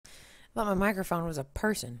thought my microphone was a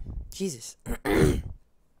person. Jesus.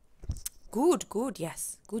 Good, good,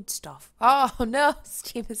 yes. Good stuff. Oh, no.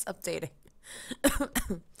 Steam is updating.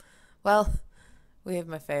 Well, we have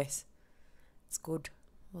my face. It's good.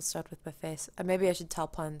 We'll start with my face. Maybe I should tell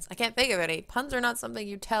puns. I can't think of any. Puns are not something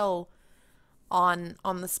you tell on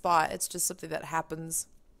the spot. It's just something that happens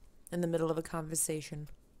in the middle of a conversation.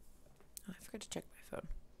 Oh, I forgot to check my phone.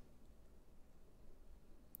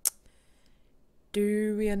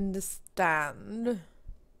 Do we understand?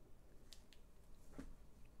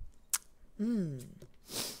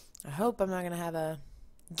 I hope I'm not gonna have a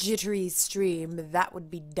jittery stream. That would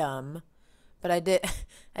be dumb. But I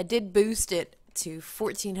did boost it to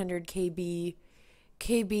 1400 KB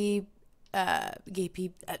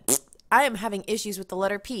I am having issues with the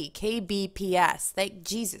letter P. KBPS. Thank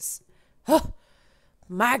Jesus. Oh,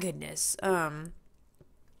 my goodness. I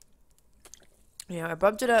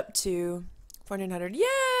bumped it up to 1400.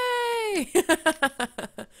 Yay!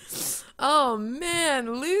 Oh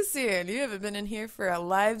man, Lucian, you haven't been in here for a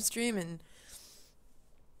live stream in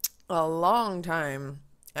a long time,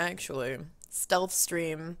 actually. Stealth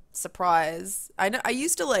stream, surprise. I know I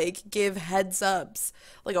used to like give heads ups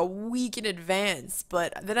like a week in advance,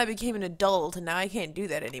 but then I became an adult and now I can't do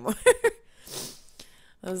that anymore.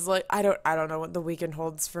 I was like, I don't know what the weekend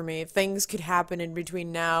holds for me. Things could happen in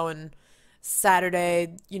between now and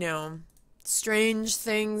Saturday, strange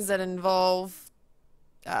things that involve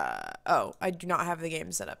I do not have the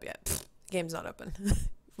game set up yet. Pfft, game's not open.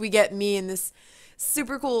 We get me in this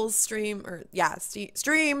super cool stream, or yeah,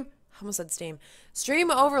 stream. I almost said Steam.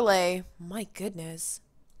 Stream overlay. My goodness.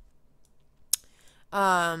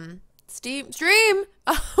 Stream.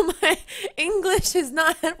 Oh, my English is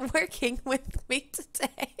not working with me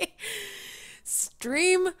today.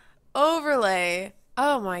 Stream overlay.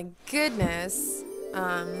 Oh my goodness.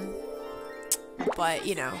 But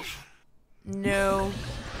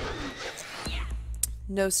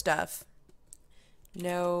no stuff.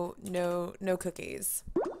 No cookies.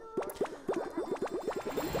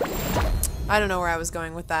 I don't know where I was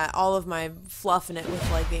going with that. All of my fluffing it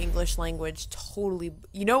with like the English language totally.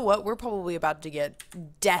 You know what? We're probably about to get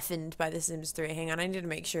deafened by The Sims 3. Hang on, I need to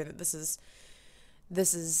make sure that this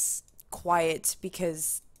is quiet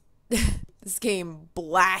because this game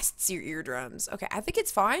blasts your eardrums. Okay, I think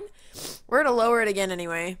it's fine. We're gonna lower it again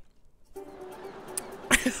anyway.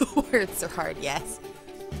 Words are hard, yes.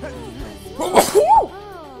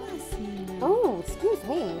 Oh, excuse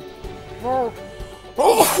me. Oh.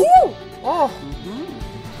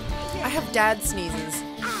 I have dad sneezes.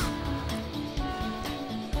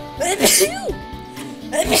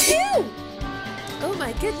 Oh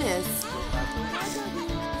my goodness.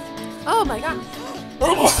 Oh my god.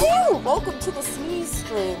 Welcome to the sneeze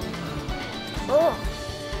stream.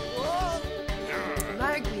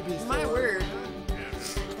 My word.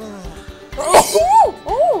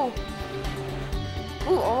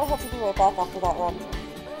 Oh, I'll have to do it back after that one.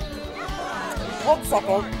 1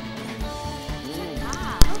 second.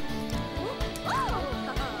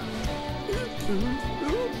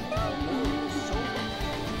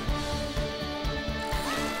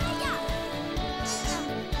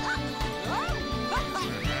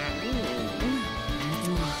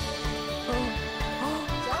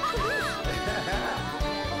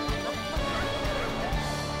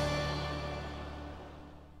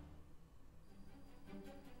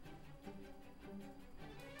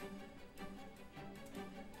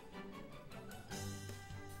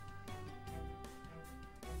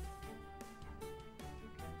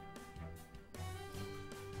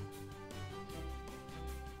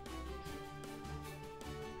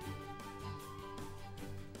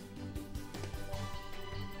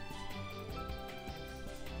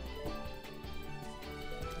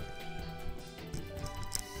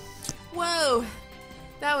 Whoa,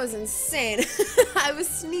 that was insane. I was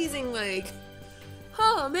sneezing like,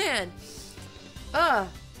 oh man.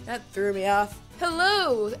 That threw me off.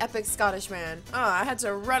 Hello, epic Scottish man. I had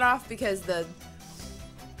to run off because I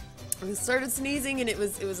started sneezing and it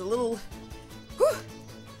was a little,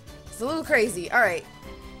 it's a little crazy. All right.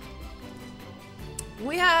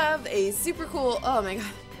 We have a super cool, oh my god.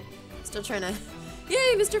 Still trying to,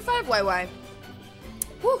 yay, Mr. 5YY.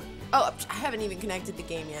 Whew. Oh, I haven't even connected the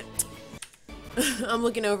game yet. I'm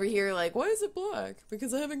looking over here like, why is it black?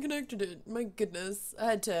 Because I haven't connected it. My goodness. I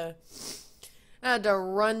had to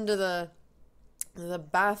run to the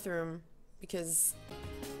bathroom because,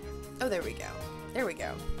 oh, there we go. There we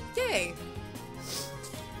go. Yay.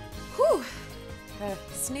 Whew.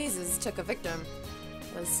 Sneezes took a victim.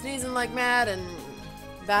 I was sneezing like mad and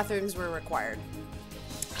bathrooms were required.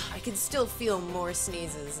 I can still feel more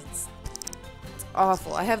sneezes.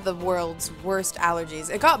 awful. I have the world's worst allergies.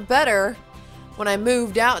 It got better when I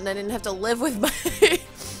moved out and I didn't have to live with my I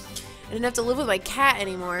didn't have to live with my cat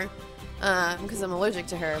anymore because I'm allergic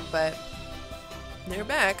to her, but they're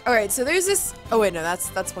back. All right, so there's this. Oh wait, no,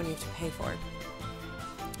 that's one you have to pay for.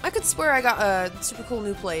 I could swear I got a super cool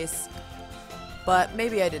new place, but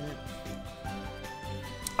maybe I didn't.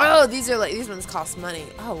 Oh, these ones cost money.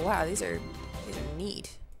 Oh wow, these are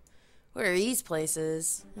neat. Where are these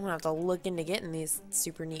places? I'm gonna have to look into getting these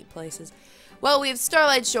super neat places. Well, we have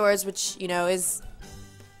Starlight Shores, which, you know, is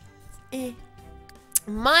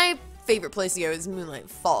my favorite place to go is Moonlight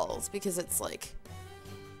Falls, because it's like,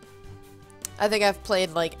 I think I've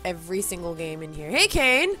played like every single game in here. Hey,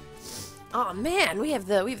 Kane! Oh man, we have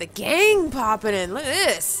the gang popping in. Look at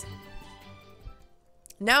this.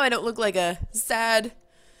 Now I don't look like a sad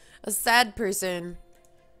person.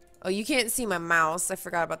 Oh, you can't see my mouse. I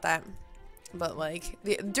forgot about that. But like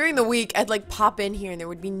during the week, I'd like pop in here and there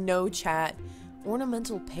would be no chat.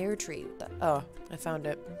 Ornamental pear tree. Oh, I found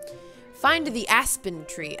it. Find the aspen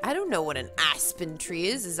tree. I don't know what an aspen tree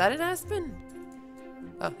is. Is that an aspen?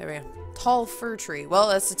 Oh, there we go. Tall fir tree. Well,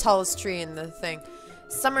 that's the tallest tree in the thing.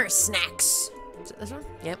 Summer snacks. Is it this one?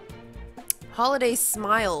 Yep. Holiday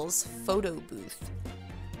Smiles photo booth.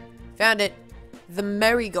 Found it. The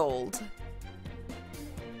Marigold.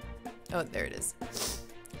 Oh, there it is.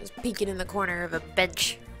 Just peeking in the corner of a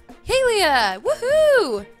bench. Hey, Leah!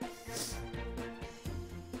 Woohoo!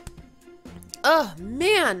 Oh,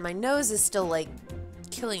 man, my nose is still, like,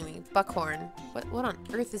 killing me. Buckhorn. What on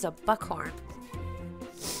earth is a buckhorn?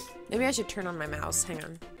 Maybe I should turn on my mouse. Hang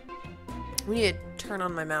on. We need to turn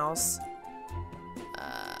on my mouse.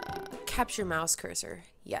 Capture mouse cursor.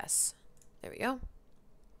 Yes. There we go.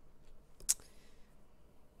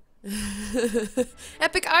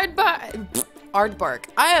 Epic aardbark.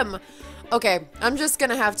 Okay, I'm just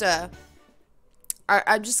gonna have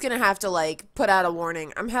to like put out a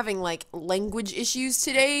warning. I'm having like language issues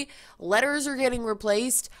today. Letters are getting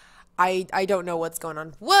replaced. I don't know what's going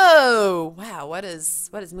on. Whoa! Wow, what is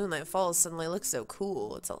Moonlight Falls suddenly look so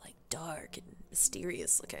cool? It's all like dark and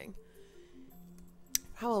mysterious looking.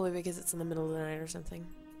 Probably because it's in the middle of the night or something.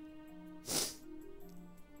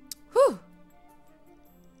 Whew!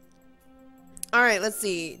 Alright, let's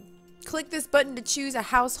see. Click this button to choose a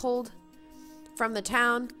household from the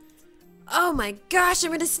town. Oh my gosh,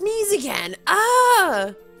 I'm gonna sneeze again!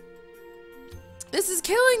 Ah! This is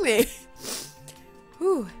killing me!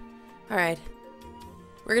 Whew. Alright.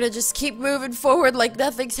 We're gonna just keep moving forward like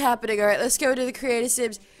nothing's happening. Alright, let's go to the Creative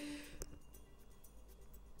Sims.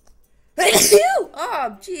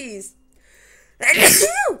 Oh, jeez.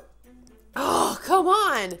 Oh, come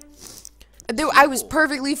on! I was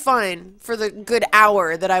perfectly fine for the good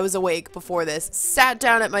hour that I was awake before this. Sat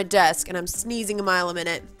down at my desk and I'm sneezing a mile a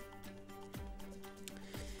minute.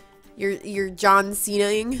 You're John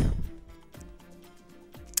Cena-ing?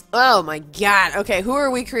 Oh my god. Okay, who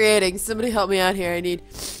are we creating? Somebody help me out here. I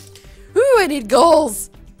need goals.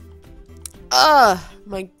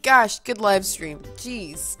 My gosh, good live stream.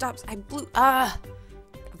 Jeez, stop. I'm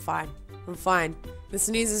fine. I'm fine. The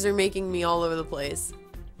sneezes are making me all over the place.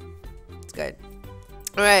 It's good.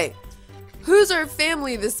 Alright. Who's our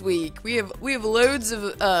family this week? We have loads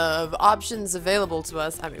of options available to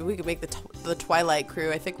us. I mean, we could make the Twilight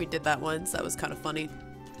Crew. I think we did that once. That was kind of funny.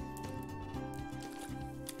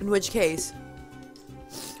 In which case,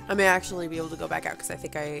 I may actually be able to go back out because I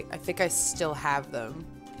think I still have them.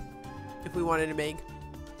 If we wanted to make.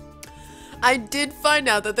 I did find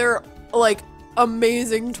out that there are like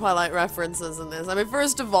amazing Twilight references in this. I mean,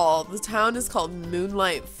 first of all, the town is called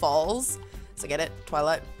Moonlight Falls. So get it?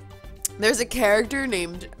 Twilight. There's a character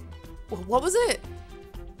named, what was it?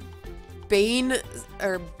 Bane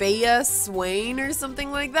or Bea Swain or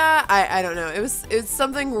something like that. I don't know. It was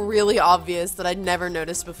something really obvious that I'd never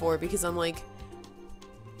noticed before because I'm like,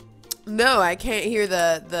 no, I can't hear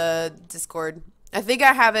the Discord. I think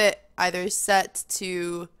I have it either set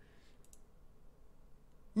to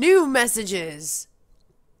new messages.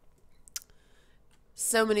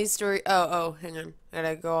 So many story. Oh, hang on. I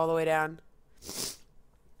gotta go all the way down.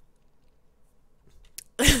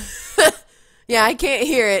 Yeah, I can't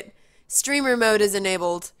hear it. Streamer mode is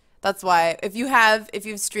enabled. That's why. If you have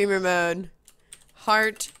streamer mode,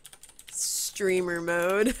 heart streamer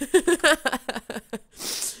mode.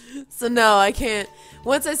 So no, I can't.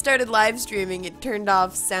 Once I started live streaming, it turned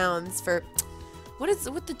off sounds for. What is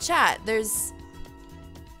with the chat? There's.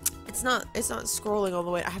 It's not scrolling all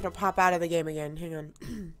the way. I have to pop out of the game again. Hang on.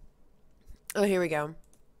 Oh, here we go.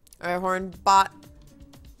 Our horn bot.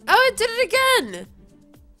 Oh, it did it again.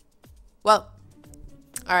 Well,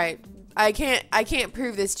 all right. I can't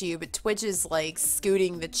prove this to you, but Twitch is like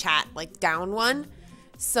scooting the chat like down one.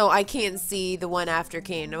 So I can't see the one after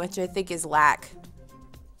Kane, which I think is Lack.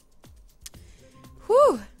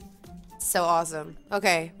 Whew. So awesome.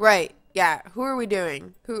 Okay, right. Yeah, who are we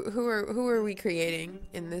doing? Who are we creating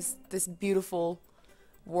in this beautiful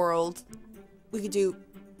world? We could do.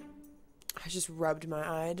 I just rubbed my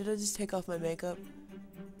eye. Did I just take off my makeup?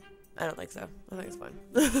 I don't think so. I think it's fine.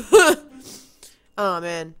 Oh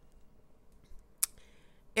man.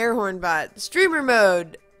 Airhornbot. Streamer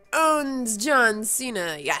mode. Owns John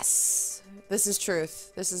Cena. Yes. This is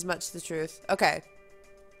truth. This is much the truth. Okay.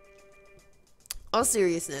 All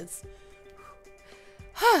seriousness.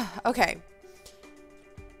 Okay.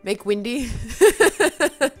 Make Windy.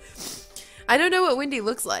 I don't know what Windy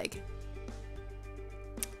looks like.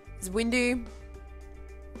 Is Windy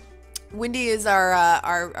is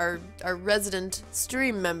our resident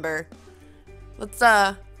stream member. Let's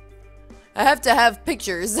I have to have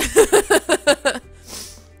pictures.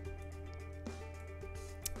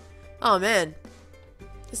 Oh man.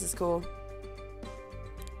 This is cool.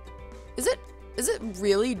 Is it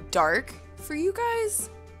really dark for you guys?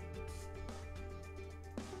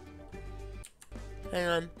 Hang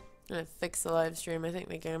on. I'm gonna fix the live stream. I think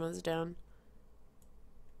the camera's down.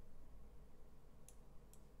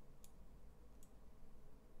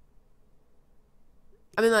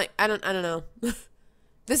 I mean, like, I don't know.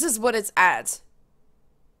 This is what it's at.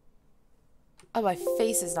 Oh, my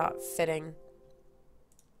face is not fitting.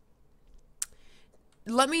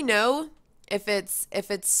 Let me know if it's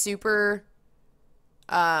super,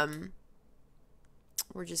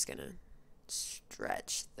 we're just gonna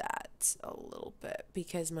stretch that a little bit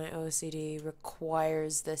because my OCD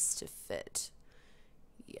requires this to fit.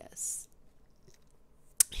 Yes.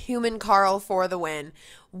 Human Carl for the win.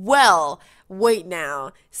 Well, wait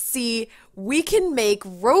now. See, we can make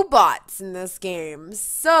robots in this game.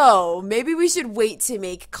 So, maybe we should wait to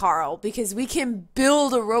make Carl because we can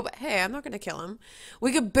build a robot. Hey, I'm not going to kill him.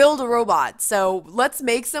 We could build a robot. So, let's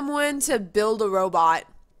make someone to build a robot.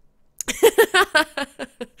 I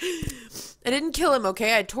didn't kill him,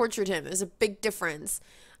 okay? I tortured him. There's a big difference.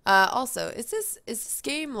 Also, is this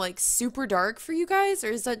game like super dark for you guys,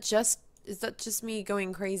 or is that just me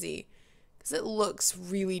going crazy? Because it looks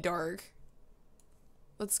really dark.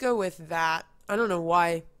 Let's go with that. I don't know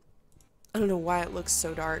why. I don't know why it looks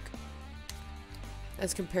so dark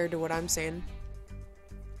as compared to what I'm saying.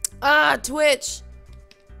 Ah, Twitch.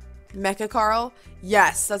 Mecha Carl.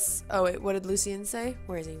 Yes, that's. Oh wait, what did Lucian say?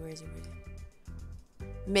 Where is he? Where is he? Where is he?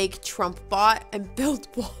 Make Trump bot and build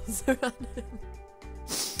walls around him.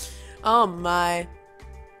 Oh my.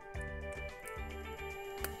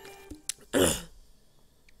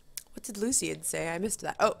 What did Lucian say? I missed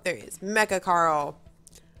that. Oh, there he is. Mecha Carl.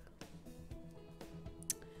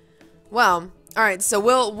 Well, all right. So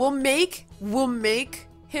we'll make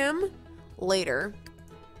him later.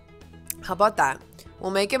 How about that?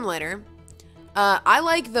 We'll make him later. I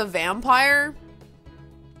like the vampire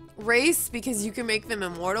race because you can make them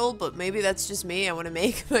immortal, but maybe that's just me. I want to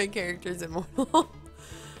make my characters immortal.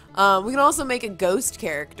 We can also make a ghost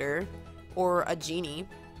character or a genie.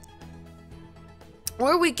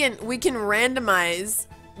 Or we can randomize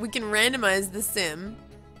the sim.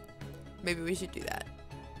 Maybe we should do that.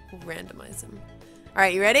 We'll randomize him.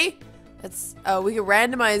 Alright, you ready? We can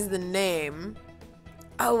randomize the name.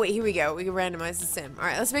 Oh wait, here we go. We can randomize the sim.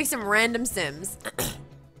 Alright, let's make some random sims.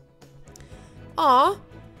 Aw,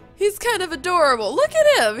 he's kind of adorable. Look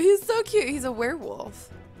at him. He's so cute. He's a werewolf.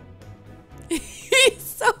 He's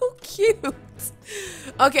so cute.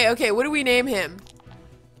 Okay, what do we name him?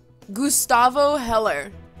 Gustavo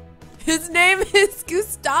Heller. His name is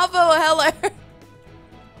Gustavo Heller.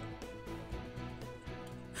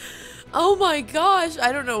 Oh my gosh.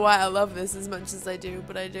 I don't know why I love this as much as I do,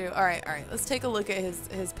 but I do. Alright. Let's take a look at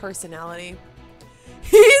his personality.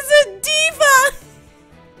 He's a diva!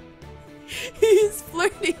 He's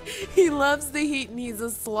flirty. He loves the heat and he's a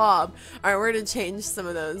slob. Alright, we're gonna change some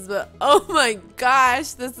of those, but oh my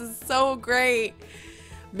gosh, this is so great.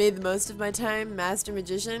 Made the most of my time, Master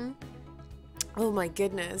Magician. Oh my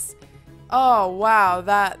goodness. Oh wow,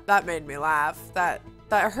 that made me laugh. That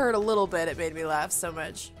hurt a little bit. It made me laugh so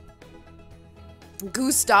much.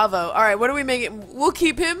 Gustavo. Alright, what do we make it? We'll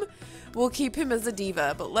keep him. We'll keep him as a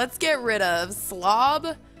diva, but let's get rid of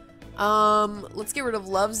Slob. Let's get rid of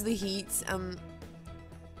Loves the Heat.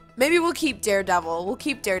 Maybe we'll keep Daredevil. We'll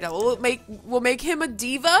keep Daredevil. We'll make him a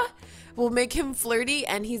diva. We'll make him flirty,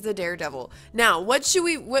 and he's a daredevil. Now, what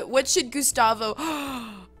should Gustavo...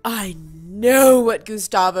 I know what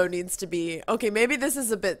Gustavo needs to be. Okay, maybe this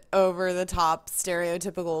is a bit over the top,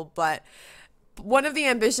 stereotypical, but one of the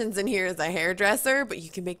ambitions in here is a hairdresser, but you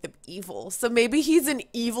can make them evil. So maybe he's an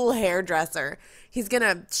evil hairdresser. He's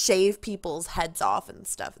gonna shave people's heads off and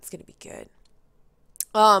stuff. It's gonna be good.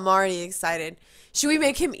 Oh, I'm already excited. Should we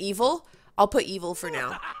make him evil? I'll put evil for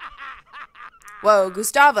now. Whoa,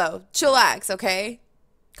 Gustavo, chillax, okay?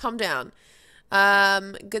 Calm down.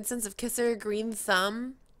 Good sense of kisser, green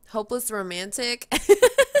thumb, hopeless romantic.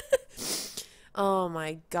 Oh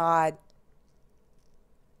my God.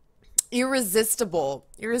 Irresistible.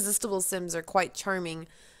 Irresistible Sims are quite charming,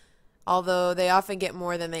 although they often get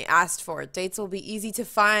more than they asked for. Dates will be easy to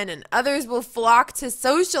find, and others will flock to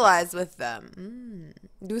socialize with them.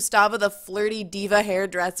 Gustavo, the flirty diva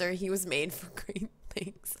hairdresser, he was made for great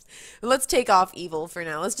things. Let's take off evil for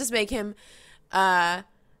now. Let's just make him,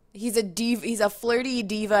 he's a diva, he's a flirty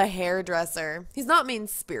diva hairdresser. He's not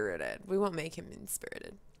mean-spirited. We won't make him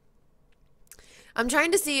mean-spirited. I'm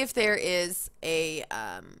trying to see if there is a,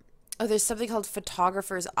 oh, there's something called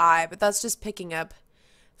photographer's eye, but that's just picking up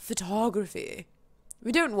photography.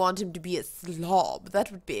 We don't want him to be a slob.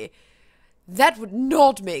 That would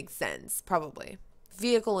not make sense, probably.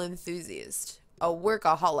 Vehicle enthusiast. A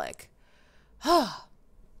workaholic. Oh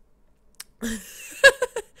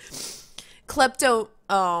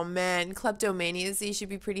man, kleptomaniacy should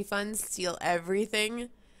be pretty fun. Steal everything.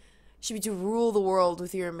 Should be to rule the world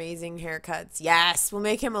with your amazing haircuts. Yes, we'll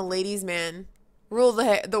make him a ladies' man. Rule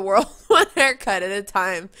the world one haircut at a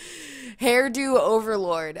time. Hairdo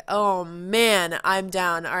overlord. Oh man, I'm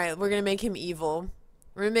down. All right, we're gonna make him evil.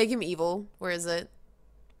 We're gonna make him evil. Where is it?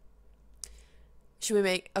 Should we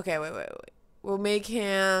make? Okay, wait. We'll make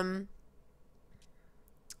him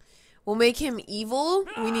evil.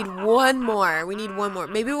 We need one more.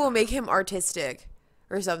 Maybe we'll make him artistic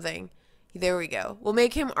or something. There we go. We'll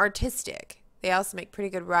make him artistic. They also make pretty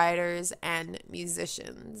good writers and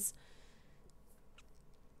musicians.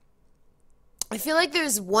 I feel like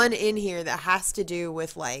there's one in here that has to do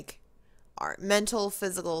with like art, mental,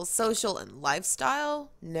 physical, social, and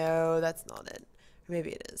lifestyle. No, that's not it. Or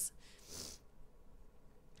maybe it is.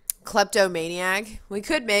 Kleptomaniac. We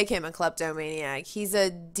could make him a kleptomaniac. He's a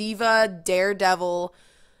diva daredevil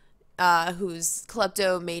who's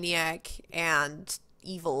kleptomaniac and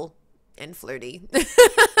evil and flirty.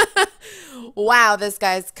 Wow, this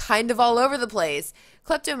guy's kind of all over the place.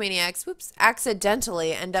 Kleptomaniacs,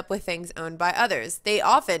 accidentally end up with things owned by others. They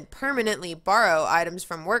often permanently borrow items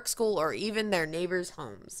from work, school, or even their neighbors'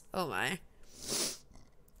 homes. Oh my.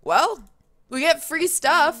 Well, we get free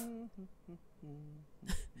stuff.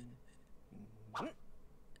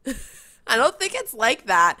 I don't think it's like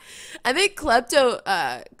that. I think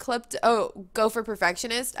go for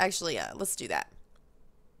perfectionist. Actually, let's do that.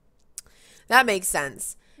 That makes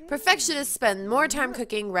sense. Perfectionists spend more time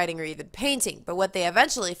cooking, writing, or even painting, but what they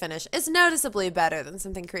eventually finish is noticeably better than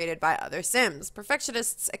something created by other Sims.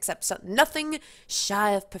 Perfectionists accept nothing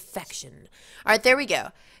shy of perfection. All right, there we go.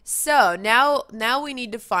 So now we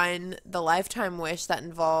need to find the lifetime wish that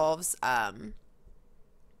involves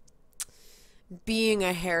being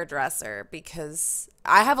a hairdresser, because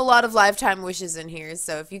I have a lot of lifetime wishes in here.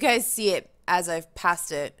 So if you guys see it as I've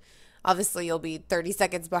passed it, obviously you'll be 30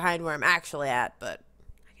 seconds behind where I'm actually at, but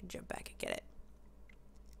I can jump back and get it.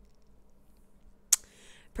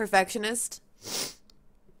 Perfectionist.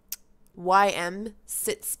 YM,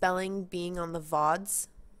 sit spelling, being on the VODs.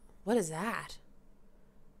 What is that?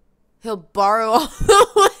 He'll borrow all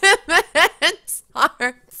the women's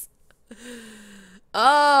hearts.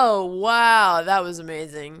 Oh, wow. That was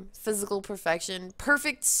amazing. Physical perfection.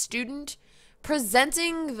 Perfect student.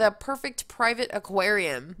 Presenting the perfect private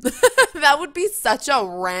aquarium. That would be such a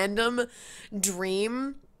random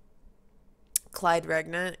dream. Clyde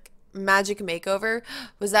Regnick. Magic makeover.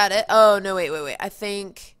 Was that it? Oh, no, wait. I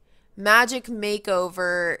think magic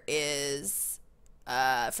makeover is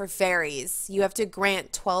for fairies. You have to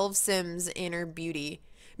grant 12 Sims inner beauty.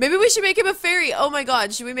 Maybe we should make him a fairy. Oh my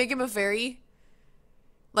god, should we make him a fairy?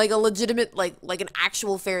 Like a legitimate, like an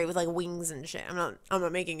actual fairy with like wings and shit. I'm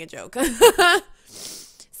not making a joke.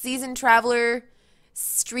 Seasoned traveler,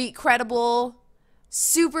 street credible,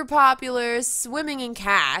 super popular, swimming in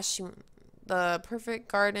cash, the perfect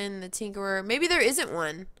garden, the tinkerer. Maybe there isn't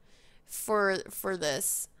one for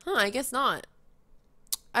this. Huh, I guess not.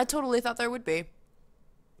 I totally thought there would be.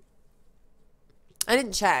 I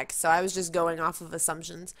didn't check, so I was just going off of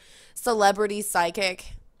assumptions. Celebrity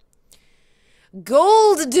psychic.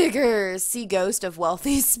 Gold digger, see ghost of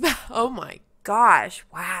wealthy spouse. Oh my gosh,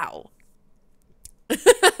 wow.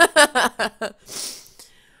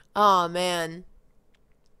 Oh man.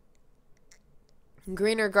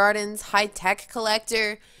 Greener Gardens, high-tech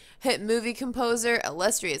collector, hit movie composer,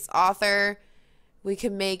 illustrious author. We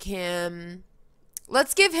could make him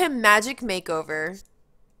Let's give him magic makeover.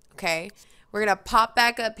 Okay. We're going to pop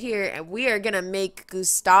back up here and we are going to make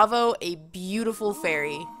Gustavo a beautiful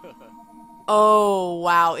fairy. Oh,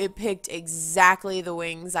 wow. It picked exactly the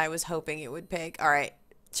wings I was hoping it would pick. All right.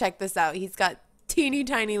 Check this out. He's got teeny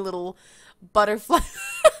tiny little butterfly.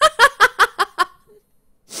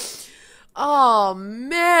 Oh,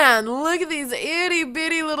 man. Look at these itty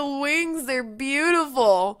bitty little wings. They're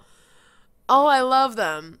beautiful. Oh, I love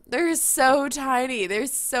them. They're so tiny. They're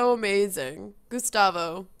so amazing.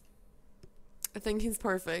 Gustavo. I think he's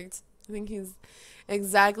perfect. I think he's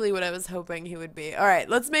exactly what I was hoping he would be. All right,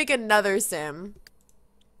 let's make another sim.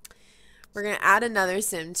 We're going to add another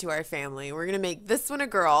sim to our family. We're going to make this one a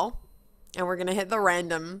girl, and we're going to hit the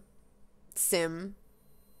random sim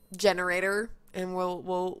generator, and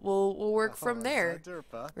we'll work from there. We're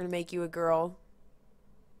going to make you a girl.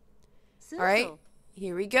 All right,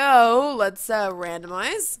 here we go. Let's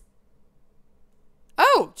randomize.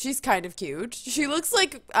 Oh, she's kind of cute. She looks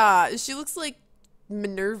like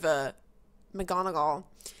Minerva McGonagall.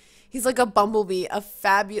 He's like a bumblebee, a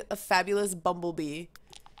fabulous bumblebee.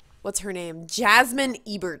 What's her name? Jasmine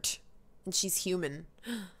Ebert. And she's human.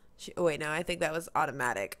 Oh wait, no, I think that was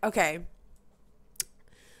automatic. Okay.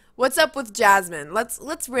 What's up with Jasmine? Let's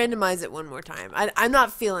randomize it one more time. I'm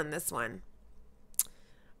not feeling this one.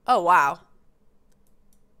 Oh wow.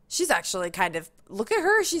 She's actually kind of, look at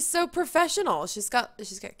her. She's so professional. She's got a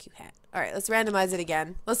cute hat. All right, let's randomize it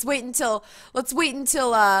again. Let's wait until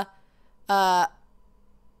oh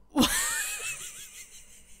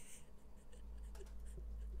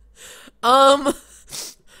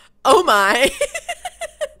my.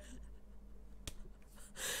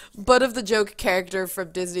 Butt of the joke character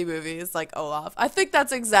from Disney movies like Olaf. I think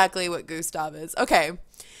that's exactly what Gustav is. Okay.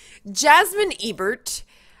 Jasmine Ebert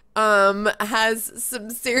has some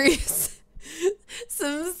serious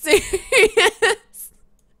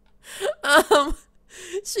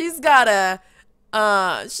she's got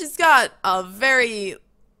a very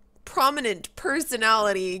prominent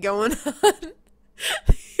personality going on.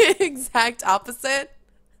 The exact opposite.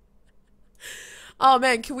 Oh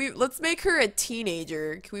man, let's make her a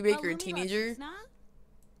teenager. Can we make her a teenager?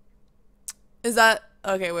 Is that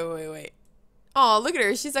okay, wait. Oh, look at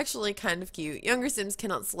her. She's actually kind of cute. Younger Sims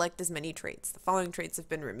cannot select as many traits. The following traits have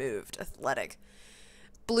been removed. Athletic.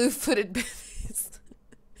 Blue-footed babies.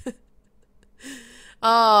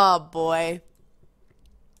 Oh, boy.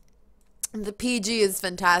 The PG is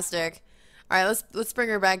fantastic. All right, let's bring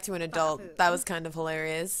her back to an adult. That was kind of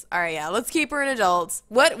hilarious. All right, yeah, let's keep her an adult.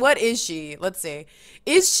 What is she? Let's see.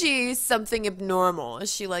 Is she something abnormal?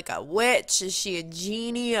 Is she like a witch? Is she a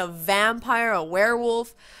genie, a vampire, a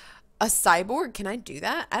werewolf? A cyborg? Can I do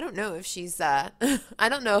that? I don't know if she's, I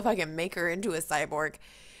don't know if I can make her into a cyborg.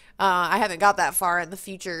 I haven't got that far in the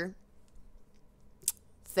future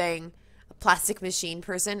thing. A plastic machine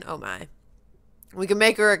person? Oh my. We can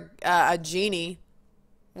make her a genie,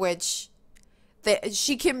 which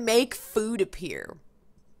she can make food appear.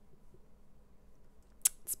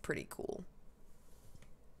 It's pretty cool.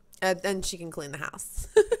 And she can clean the house.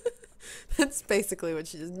 That's basically what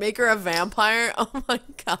she does. Make her a vampire? Oh my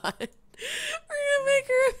god. We're gonna make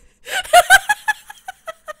her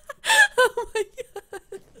oh my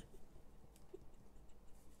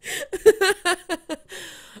god.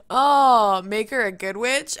 Oh, make her a good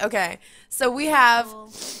witch? Okay. So we have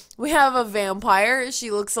a vampire. She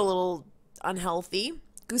looks a little unhealthy.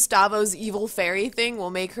 Gustavo's evil fairy thing will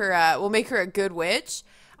make her a good witch.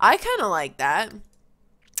 I kind of like that.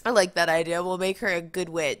 I like that idea. We'll make her a good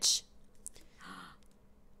witch.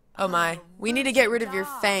 Oh my. We need to get rid of your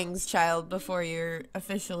fangs, child, before you're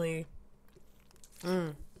officially...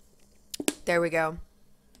 There we go.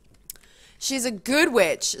 She's a good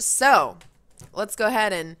witch. So, let's go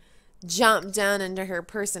ahead and jump down into her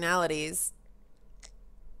personalities.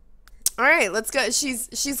 Alright, let's go.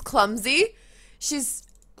 She's clumsy.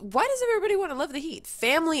 Why does everybody want to love the heat?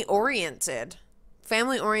 Family-oriented.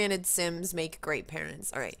 Family-oriented Sims make great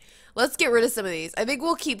parents. Alright, let's get rid of some of these. I think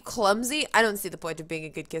we'll keep clumsy. I don't see the point of being a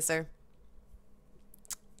good kisser.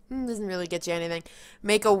 Doesn't really get you anything.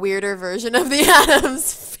 Make a weirder version of the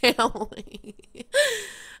Addams family.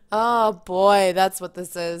 Oh boy, that's what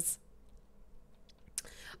this is.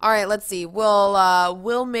 Alright, let's see.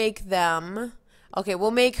 We'll make them... Okay,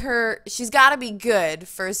 we'll make her... She's got to be good,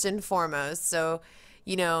 first and foremost. So,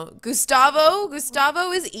 you know, Gustavo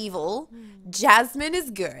is evil. Jasmine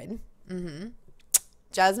is good.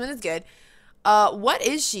 Jasmine is good. What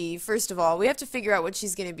is she, first of all? We have to figure out what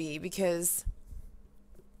she's going to be because...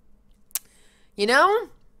 You know?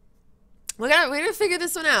 We gotta figure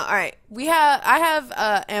this one out. All right, I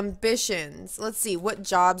have ambitions. Let's see what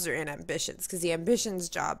jobs are in ambitions because the ambitions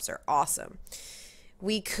jobs are awesome.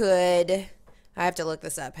 We could. I have to look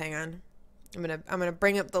this up. Hang on. I'm gonna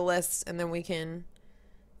bring up the list and then we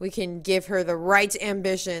can give her the right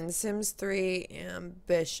ambition. Sims 3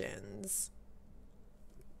 ambitions.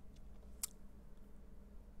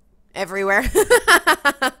 Everywhere.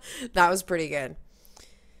 That was pretty good.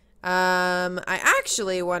 I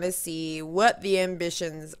actually want to see what the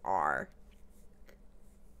ambitions are.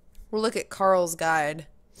 We'll look at Carl's guide.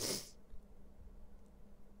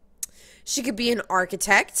 She could be an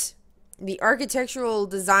architect. The architectural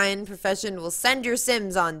design profession will send your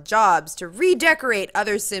Sims on jobs to redecorate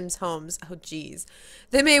other Sims' homes. Oh, geez.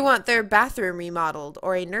 They may want their bathroom remodeled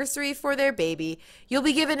or a nursery for their baby. You'll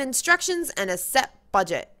be given instructions and a set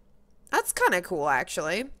budget. That's kind of cool,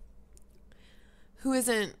 actually. Who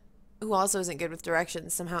also isn't good with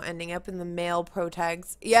directions, somehow ending up in the male pro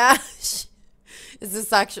tags. Yeah. Is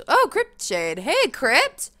this actually... Oh, Crypt Shade. Hey,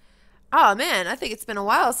 Crypt. Oh, man, I think it's been a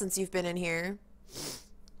while since you've been in here.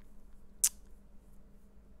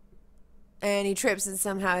 And he trips and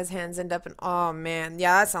somehow his hands end up in... Oh, man.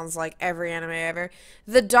 Yeah, that sounds like every anime ever.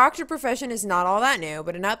 The doctor profession is not all that new,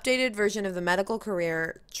 but an updated version of the medical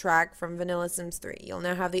career track from Vanilla Sims 3. You'll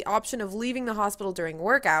now have the option of leaving the hospital during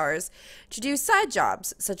work hours to do side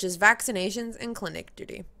jobs, such as vaccinations and clinic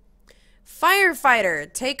duty.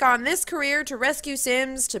 Firefighter. Take on this career to rescue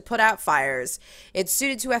Sims to put out fires. It's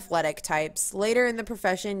suited to athletic types. Later in the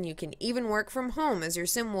profession, you can even work from home as your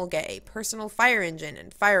Sim will get a personal fire engine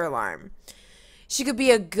and fire alarm. She could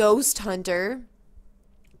be a ghost hunter.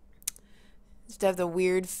 Just have the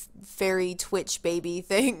weird fairy witch baby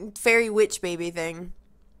thing.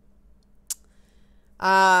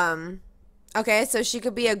 Okay, so she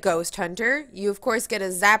could be a ghost hunter. You, of course, get a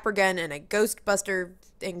zapper gun and a Ghostbuster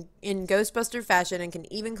in Ghostbuster fashion and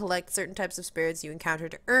can even collect certain types of spirits you encounter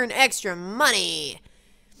to earn extra money.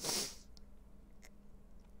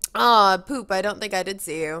 Aw, Poop, I don't think I did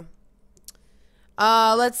see you.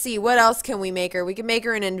 Let's see. What else can we make her? We can make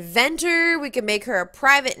her an inventor. We can make her a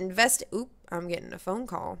private Oop, I'm getting a phone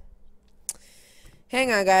call.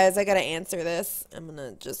 Hang on, guys. I gotta answer this. I'm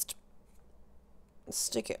gonna just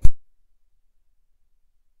stick it.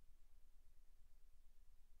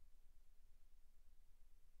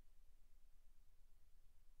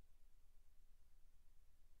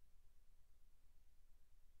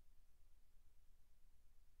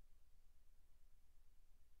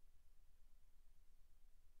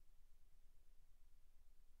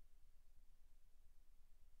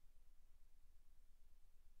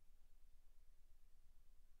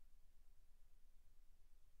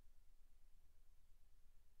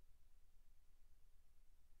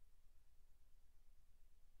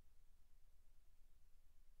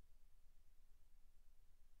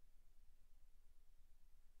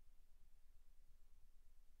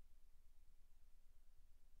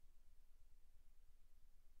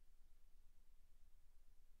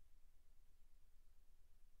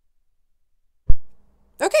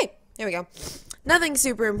 Okay, there we go. Nothing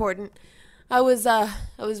super important. I was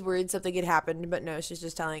worried something had happened, but no, she's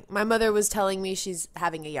just telling. My mother was telling me she's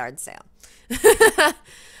having a yard sale.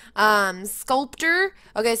 Sculptor.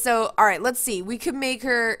 Okay, so all right, let's see. We could make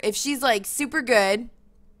her if she's like super good.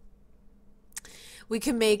 We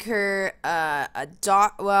could make her a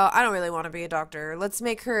doc. Well, I don't really want to be a doctor. Let's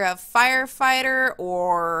make her a firefighter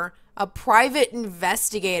or a private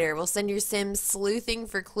investigator. We'll send your Sim sleuthing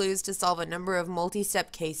for clues to solve a number of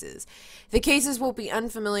multi-step cases. The cases will be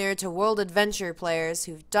unfamiliar to World Adventure players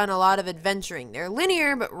who've done a lot of adventuring. They're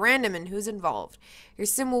linear but random in who's involved. Your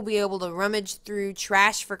Sim will be able to rummage through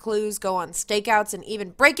trash for clues, go on stakeouts, and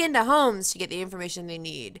even break into homes to get the information they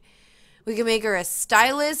need. We can make her a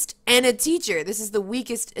stylist and a teacher. This is the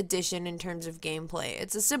weakest addition in terms of gameplay.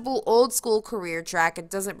 It's a simple old school career track. It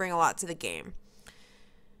doesn't bring a lot to the game.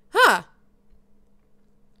 Huh.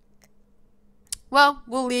 Well,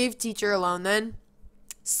 we'll leave teacher alone then.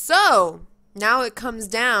 So, now it comes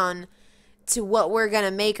down to what we're going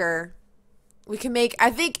to make her. We can make,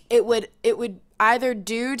 I think it would either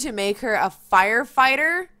do to make her a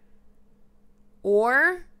firefighter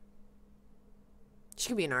or she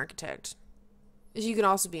could be an architect. She could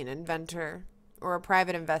also be an inventor or a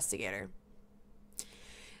private investigator.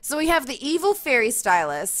 So we have the evil fairy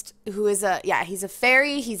stylist, who is he's a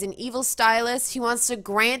fairy, he's an evil stylist. He wants to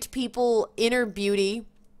grant people inner beauty,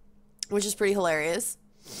 which is pretty hilarious.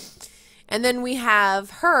 And then we have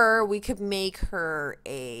her, we could make her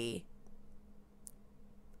a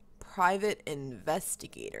private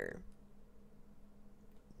investigator.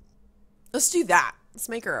 Let's do that. Let's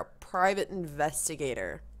make her a private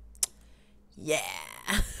investigator. Yeah.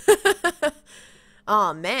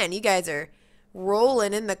 Oh man, you guys are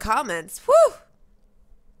rolling in the comments. Whew.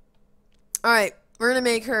 All right, we're gonna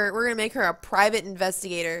make her a private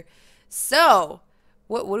investigator. So,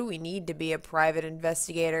 what do we need to be a private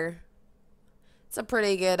investigator? It's a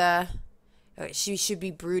pretty good okay, she should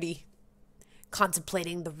be broody,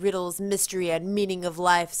 contemplating the riddles, mystery, and meaning of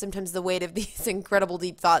life. Sometimes the weight of these incredible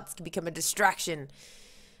deep thoughts can become a distraction.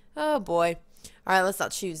 Oh boy. All right, let's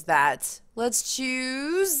not choose that. Let's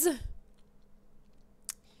choose.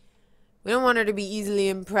 We don't want her to be easily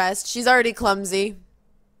impressed. She's already clumsy.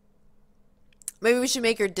 Maybe we should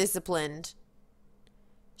make her disciplined.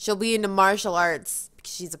 She'll be into martial arts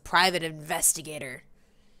because she's a private investigator.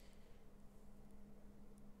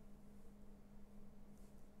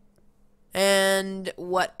 And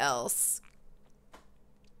what else?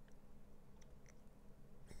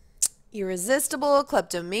 Irresistible,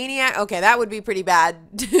 kleptomaniac. Okay, that would be pretty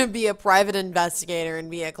bad to be a private investigator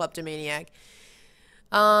and be a kleptomaniac.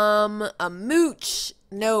 A mooch.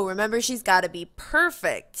 No, remember she's got to be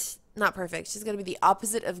perfect. Not perfect. She's got to be the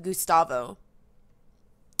opposite of Gustavo.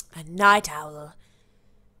 A night owl.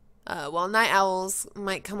 Well, night owls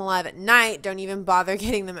might come alive at night. Don't even bother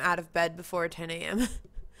getting them out of bed before 10 a.m.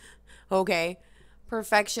 Okay.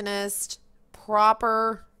 Perfectionist.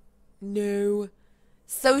 Proper. No.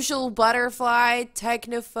 Social butterfly.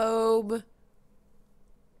 Technophobe.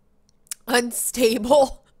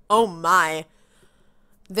 Unstable. Oh my.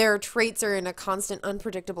 Their traits are in a constant,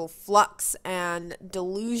 unpredictable flux, and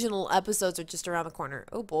delusional episodes are just around the corner.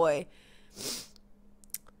 Oh boy.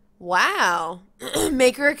 Wow.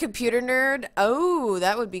 Make her a computer nerd. Oh,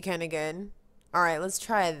 that would be kind of good. All right, let's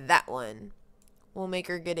try that one. We'll make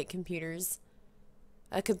her good at computers.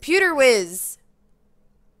 A computer whiz.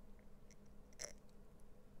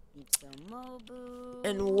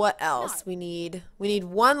 And what else? We need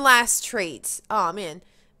one last trait. Oh man.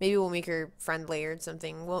 Maybe we'll make her friendly or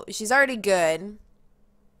something. Well, she's already good.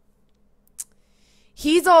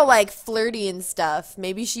 He's all like flirty and stuff.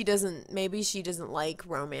 Maybe she doesn't like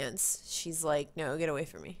romance. She's like, "No, get away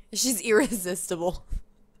from me." She's irresistible.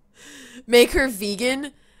 Make her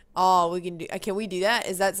vegan. Oh, we can do. Can we do that?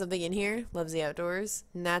 Is that something in here? Loves the outdoors.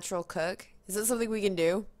 Natural cook. Is that something we can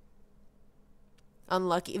do?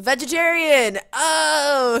 Unlucky. Vegetarian.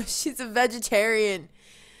 Oh, she's a vegetarian.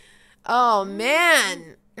 Oh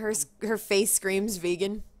man. Her face screams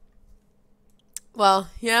vegan. Well,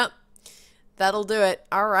 yep. That'll do it.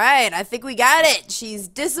 All right. I think we got it. She's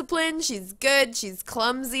disciplined. She's good. She's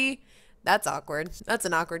clumsy. That's awkward. That's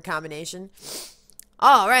an awkward combination.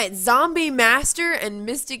 All right. Zombie master and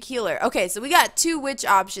mystic healer. Okay, so we got two witch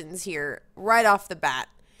options here right off the bat.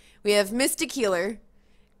 We have mystic healer.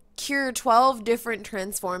 Cure 12 different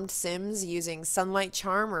transformed sims using sunlight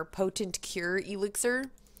charm or potent cure elixir.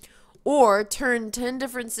 Or turn 10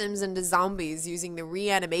 different sims into zombies using the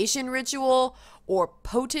reanimation ritual or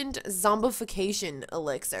potent zombification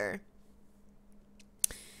elixir.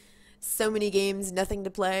 So many games, nothing to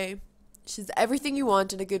play. She's everything you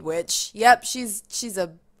want in a good witch. Yep, she's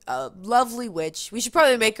a lovely witch. We should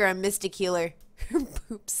probably make her a mystic healer. Her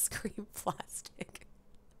boobs scream plastic.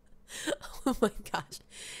 Oh my gosh.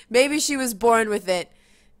 Maybe she was born with it.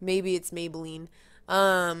 Maybe it's Maybelline.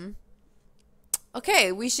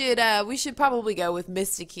 Okay, we should probably go with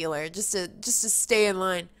Mystic Healer just to stay in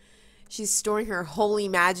line. She's storing her holy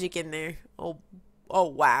magic in there. Oh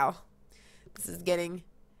wow. This is getting.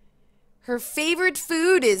 Her favorite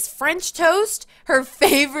food is French toast. Her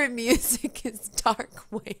favorite music is dark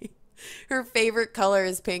wave. Her favorite color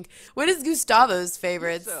is pink. What is Gustavo's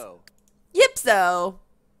favorites? Yipso.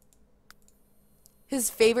 His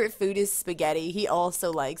favorite food is spaghetti. He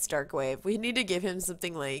also likes dark wave. We need to give him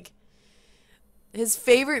something like. His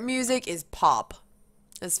favorite music is pop.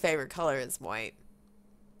 His favorite color is white.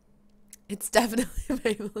 It's definitely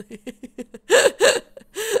Maybelline.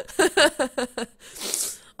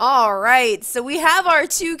 All right, so we have our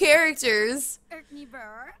two characters. Erkney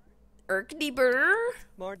Burr.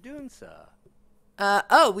 Mardunsa.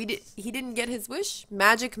 Oh, he didn't get his wish.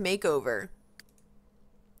 Magic makeover.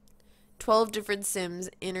 12 different Sims,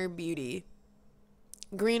 Inner Beauty.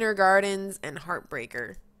 Greener Gardens and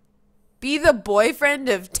Heartbreaker. Be the boyfriend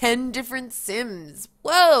of 10 different Sims.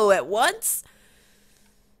 Whoa, at once?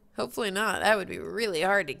 Hopefully not. That would be really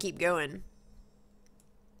hard to keep going.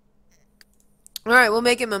 All right, we'll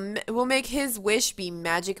make his wish be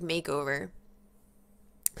magic makeover.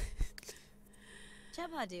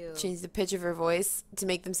 Change the pitch of her voice to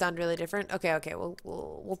make them sound really different. Okay,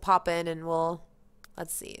 we'll pop in and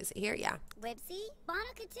let's see. Is it here? Yeah. Whipsy,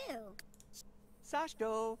 Bonica too.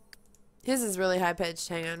 Sashto. His is really high pitched.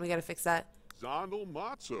 Hang on, we gotta fix that. Zonal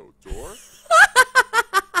Matzo, Tor.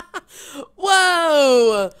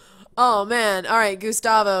 Whoa! Oh man. All right,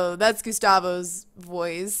 Gustavo. That's Gustavo's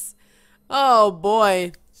voice. Oh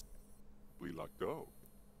boy. We luck go.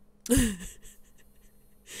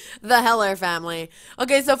 The Heller family.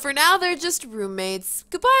 Okay, so for now they're just roommates.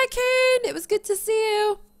 Goodbye, Kane. It was good to see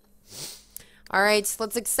you. All right,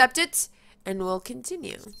 let's accept it, and we'll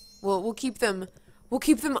continue. We'll keep them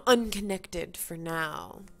unconnected for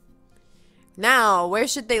now. Now, where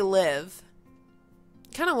should they live?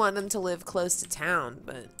 Kind of want them to live close to town,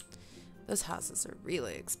 but those houses are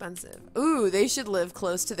really expensive. Ooh, they should live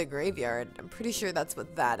close to the graveyard. I'm pretty sure that's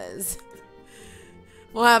what that is.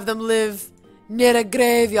 We'll have them live near a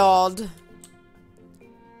graveyard.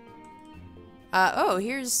 Oh,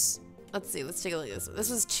 here's... Let's see, let's take a look at this one. This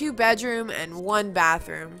was 2-bedroom and 1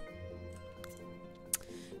 bathroom.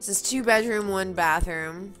 This is 2-bedroom, 1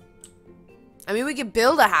 bathroom. I mean, we could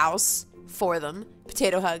build a house for them.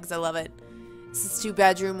 Potato hugs, I love it. This is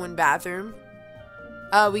 2-bedroom, 1 bathroom.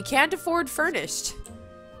 We can't afford furnished.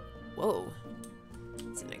 Whoa.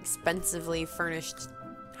 It's an expensively furnished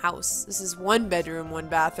house. This is 1-bedroom, 1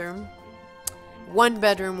 bathroom.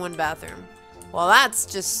 1-bedroom, 1 bathroom. Well, that's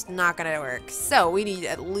just not gonna work. So, we need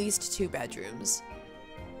at least 2 bedrooms.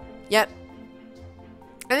 Yep.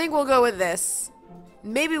 I think we'll go with this.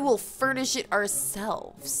 Maybe we'll furnish it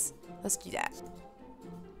ourselves. Let's do that.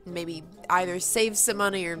 Maybe either save some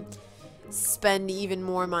money or spend even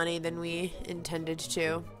more money than we intended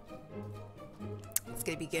to. It's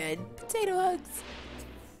gonna be good. Potato hugs.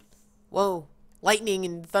 Whoa. Lightning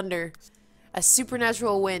and thunder. A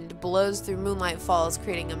supernatural wind blows through Moonlight Falls,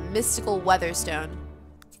 creating a mystical weatherstone.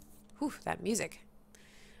 Whew, that music.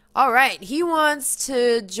 Alright, he wants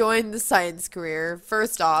to join the science career.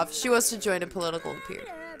 First off, she wants to join a political career.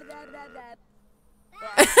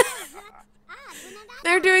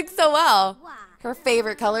 They're doing so well. Her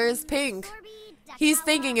favorite color is pink. He's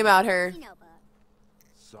thinking about her.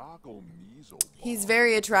 He's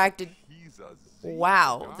very attracted.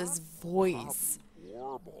 Wow, this voice.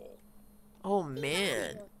 Oh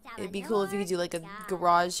man. It'd be cool if you could do like a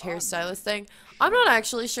garage hairstylist thing. I'm not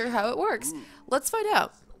actually sure how it works. Let's find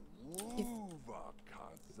out.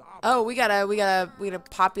 Oh, we gotta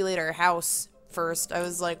populate our house first. I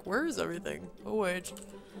was like, where is everything? Oh wait.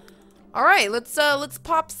 Alright, let's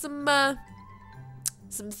pop some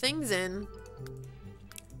things in.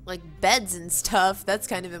 Like beds and stuff. That's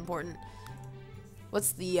kind of important.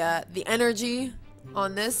 What's the energy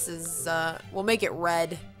on this is we'll make it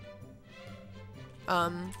red.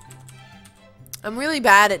 I'm really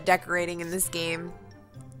bad at decorating in this game.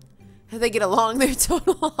 How they get along, they're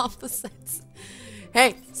total opposites.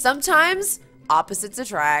 Hey, sometimes opposites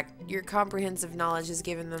attract. Your comprehensive knowledge has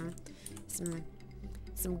given them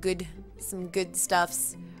some good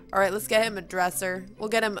stuffs. All right, let's get him a dresser. We'll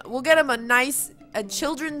get him a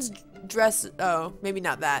children's dress. Oh, maybe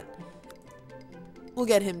not that. We'll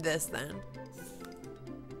get him this then.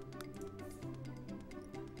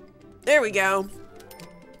 There we go.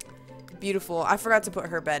 Beautiful. I forgot to put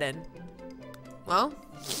her bed in. Well,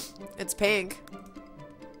 it's pink.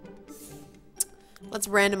 Let's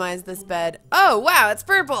randomize this bed. Oh, wow, it's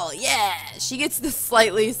purple. Yeah, she gets the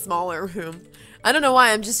slightly smaller room. I don't know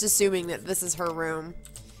why, I'm just assuming that this is her room.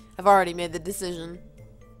 I've already made the decision.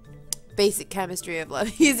 Basic chemistry of love.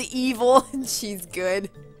 He's evil and she's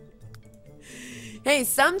good. Hey,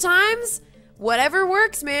 sometimes whatever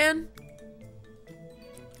works, man.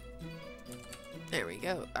 There we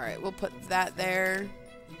go. Alright, we'll put that there.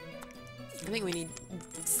 I think we need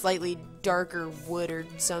slightly darker wood or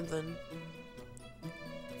something.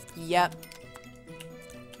 Yep.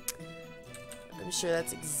 I'm sure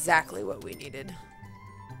that's exactly what we needed.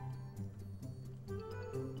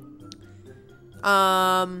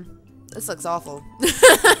 This looks awful.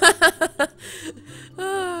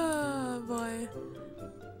 Oh, boy.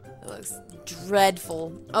 It looks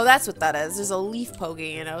dreadful. Oh, that's what that is. There's a leaf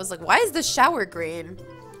poking and I was like, why is the shower green?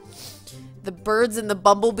 The birds and the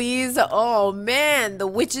bumblebees. Oh, man. The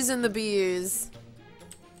witches and the bees.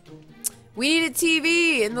 We need a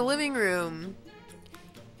TV in the living room.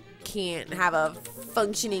 Can't have a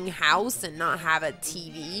functioning house and not have a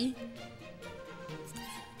TV.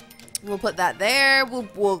 We'll put that there.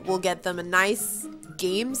 We'll get them a nice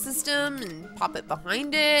game system and pop it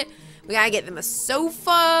behind it. We gotta get them a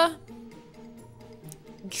sofa.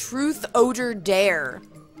 Truth Odor Dare.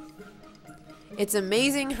 It's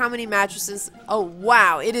amazing how many mattresses. Oh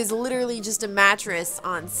wow! It is literally just a mattress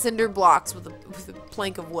on cinder blocks with a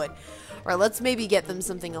plank of wood. All right, let's maybe get them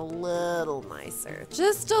something a little nicer.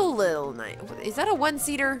 Just a little nice. Is that a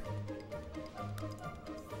one-seater?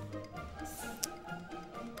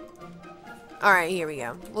 All right, here we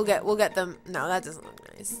go. We'll get them. No, that doesn't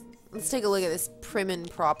look nice. Let's take a look at this prim and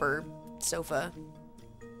proper sofa.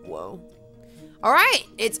 Whoa. All right,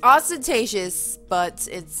 it's ostentatious, but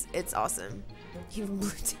it's awesome. Even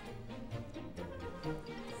blue.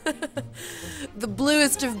 The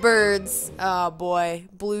bluest of birds. Oh boy,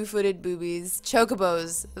 blue-footed boobies,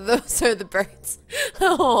 chocobos. Those are the birds.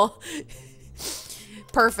 Oh,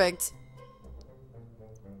 perfect.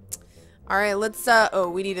 All right, let's. Oh,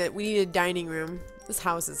 we need a dining room. This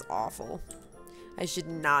house is awful. I should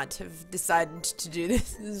not have decided to do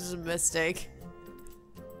this. This is a mistake.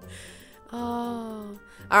 Oh,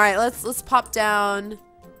 all right. Let's pop down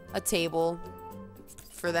a table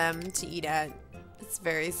for them to eat at. It's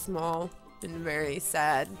very small and very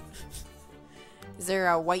sad. Is there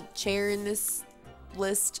a white chair in this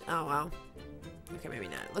list? Oh wow. Okay, maybe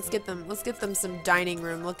not. Let's get them some dining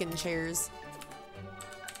room looking chairs.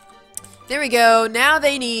 There we go. Now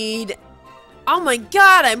they need. Oh my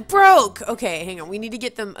god, I'm broke. Okay, hang on. We need to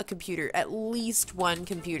get them a computer. At least one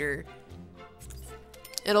computer.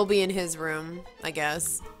 It'll be in his room, I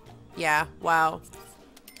guess. Yeah, wow.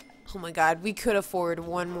 Oh my god, we could afford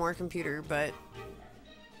one more computer, but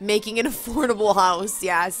making an affordable house.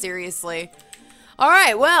 Yeah, seriously.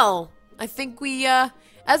 Alright, well, I think we,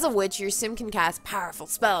 as a witch, your sim can cast powerful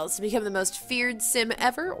spells to become the most feared sim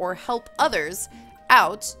ever or help others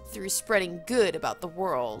out through spreading good about the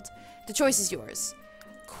world. The choice is yours.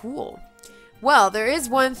 Cool. Well, there is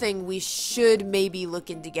one thing we should maybe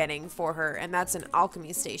look into getting for her, and that's an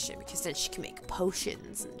alchemy station, because then she can make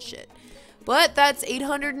potions and shit. But that's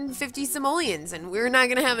 850 simoleons, and we're not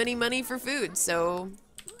gonna have any money for food, so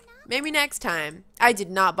maybe next time. I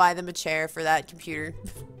did not buy them a chair for that computer.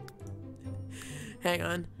 Hang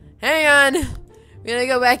on. Hang on! We gotta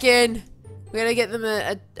go back in. We gotta get them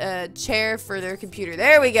a chair for their computer.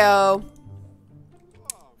 There we go!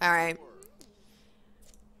 Alright.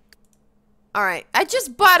 Alright, I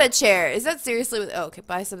just bought a chair. Is that seriously oh, okay,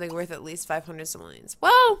 buy something worth at least 500 simoleons.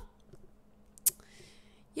 Well,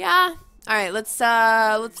 yeah. Alright, let's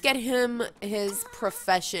get him his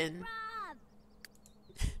profession.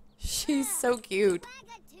 She's so cute.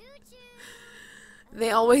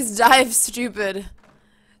 They always dive stupid.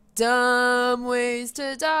 Dumb ways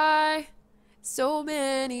to die. So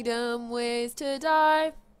many dumb ways to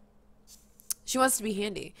die. She wants to be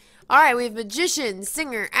handy. Alright, we have magician,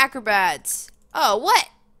 singer, acrobat. Oh, what?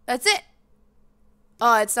 That's it?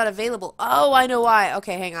 Oh, it's not available. Oh, I know why.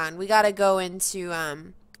 Okay, hang on. We gotta go into,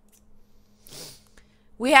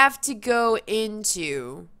 we have to go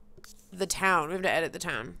into the town. We have to edit the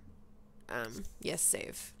town. Yes,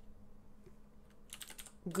 save.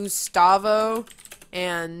 Gustavo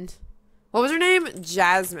and... What was her name?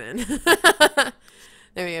 Jasmine. There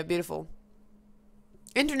we go. Beautiful.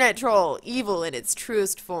 Internet troll, evil in its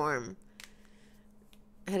truest form.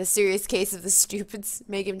 I had a serious case of the stupids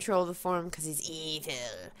make him troll the form because he's evil.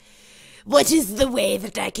 What is the way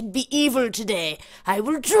that I can be evil today? I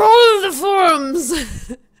will troll the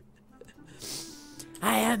forums.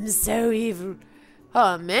 I am so evil.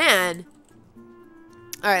 Oh man.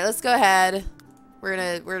 All right, let's go ahead. We're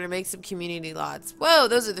gonna make some community lots. Whoa,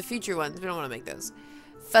 those are the future ones. We don't want to make those.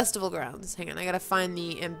 Festival grounds. Hang on, I gotta find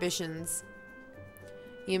the ambitions.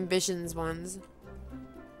 The ambitions ones.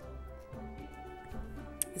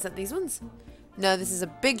 Is that these ones? No, this is a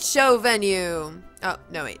big show venue. Oh,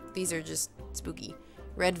 no, wait. These are just spooky.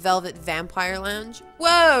 Red Velvet Vampire Lounge.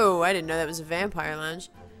 Whoa! I didn't know that was a vampire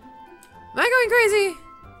lounge. Am I going crazy?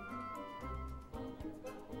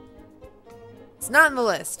 It's not in the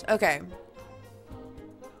list. Okay.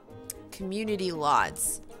 Community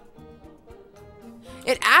lots.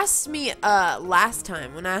 It asked me last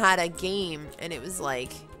time when I had a game and it was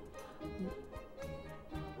like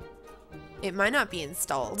it might not be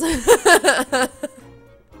installed.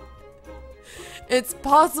 It's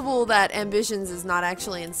possible that Ambitions is not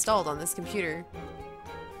actually installed on this computer.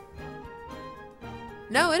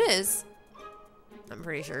 No, it is. I'm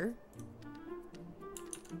pretty sure.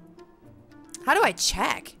 How do I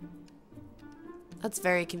check? That's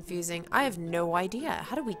very confusing. I have no idea.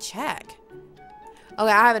 How do we check?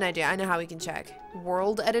 Okay, I have an idea. I know how we can check.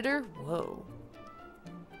 World editor? Whoa.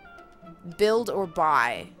 Build or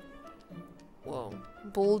buy? Whoa.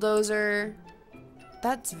 Bulldozer?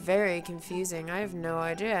 That's very confusing. I have no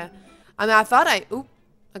idea. I mean, I thought I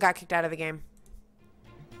got kicked out of the game.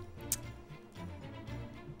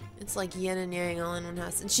 It's like yin and yang all in one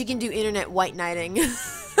house. And she can do internet white knighting.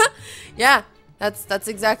 Yeah, that's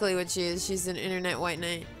exactly what she is. She's an internet white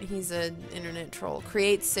knight. He's an internet troll.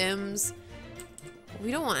 Create sims. We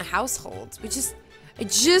don't want households. I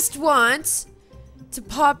just want to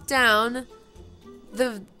pop down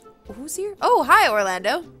the Who's here? Oh, hi,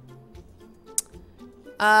 Orlando.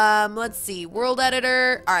 Let's see. World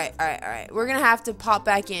editor. Alright. We're gonna have to pop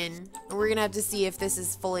back in. And we're gonna have to see if this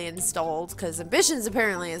is fully installed. Because Ambitions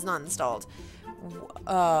apparently is not installed.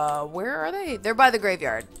 Where are they? They're by the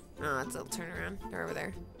graveyard. Oh, that's a turnaround. They're over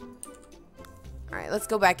there. Alright, let's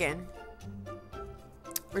go back in.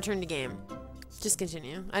 Return to game. Just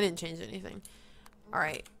continue. I didn't change anything.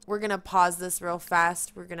 Alright, we're gonna pause this real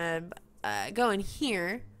fast. We're gonna go in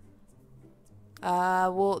here.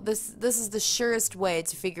 Well, this is the surest way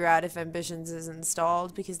to figure out if Ambitions is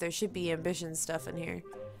installed, because there should be Ambitions stuff in here.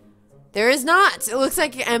 There is not! It looks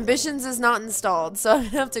like Ambitions is not installed, so I'm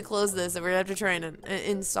gonna have to close this and we're gonna have to try and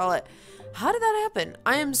install it. How did that happen?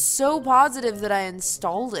 I am so positive that I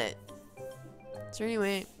installed it. Is there any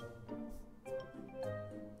way?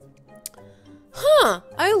 Huh!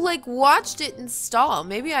 I like watched it install.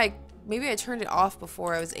 Maybe I turned it off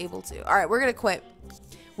before I was able to. Alright, we're gonna quit.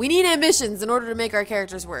 We need Ambitions in order to make our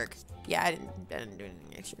characters work. Yeah, I didn't do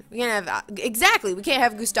anything extra. We can't have exactly. We can't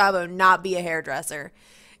have Gustavo not be a hairdresser.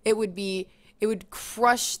 It would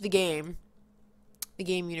crush the game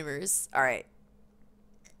universe. All right.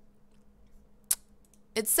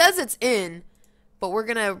 It says it's in, but we're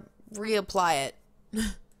gonna reapply it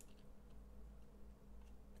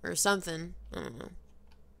or something. I don't know.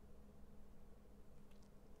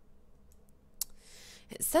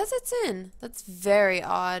 It says it's in. That's very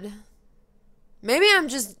odd. Maybe I'm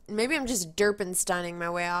just derpenstunning my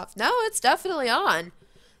way off. No, it's definitely on.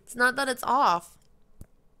 It's not that it's off.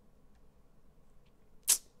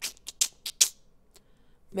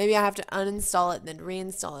 Maybe I have to uninstall it and then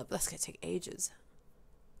reinstall it, but that's gonna take ages.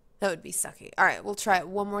 That would be sucky. Alright, we'll try it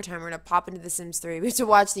one more time. We're gonna pop into The Sims 3. We have to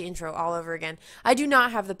watch the intro all over again. I do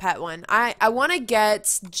not have the pet one. I wanna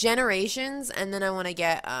get Generations, and then I wanna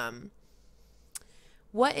get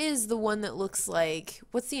what is the one that looks like,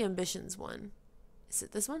 what's the Ambitions one? Is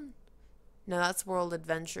it this one? No, that's World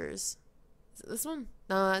Adventures. Is it this one?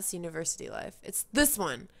 No, that's University Life. It's this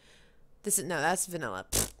one. No, that's Vanilla.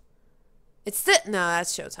 Pfft. It's no,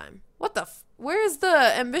 that's Showtime. What the where's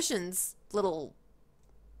the Ambitions little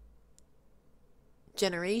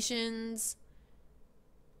Generations,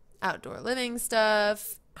 outdoor living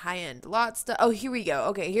stuff, high-end lot stuff. Oh, here we go.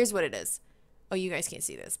 Okay, here's what it is. Oh, you guys can't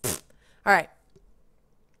see this. All right.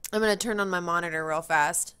 I'm going to turn on my monitor real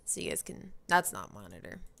fast so you guys can... That's not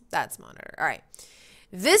monitor. That's monitor. All right.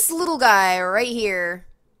 This little guy right here.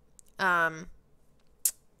 How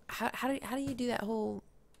do you do that whole...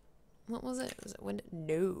 What was it? Was it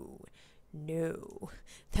window? No.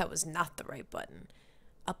 That was not the right button.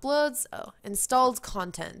 Uploads? Oh, installed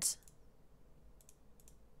content.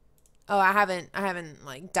 Oh, I haven't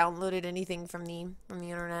like downloaded anything from the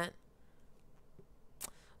internet.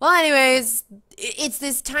 Well, anyways, it's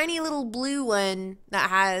this tiny little blue one that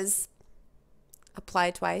has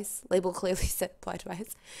apply twice. Label clearly said apply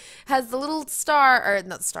twice. Has the little star, or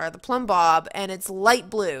not the star, the plumb bob, and it's light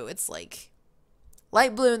blue. It's like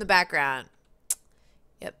light blue in the background.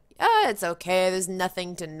 Yep. It's okay. There's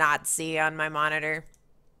nothing to not see on my monitor.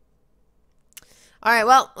 Alright,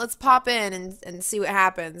 well, let's pop in and see what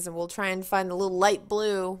happens, and we'll try and find the little light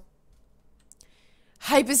blue.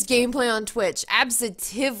 Hypest gameplay on Twitch.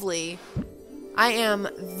 Absolutely. I am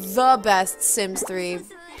the best Sims 3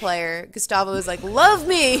 player. Gustavo is like, love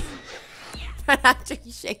me! Right after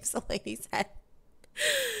he shakes a lady's head.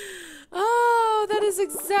 Oh, that is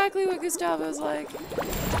exactly what Gustavo's like.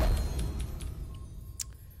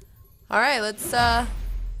 Alright, let's, The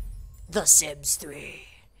Sims 3.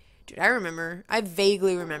 Dude, I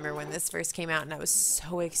vaguely remember when this first came out and I was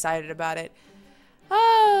so excited about it.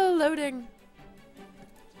 Oh, loading.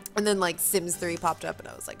 And then like Sims 3 popped up and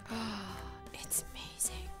I was like, oh, it's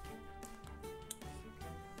amazing.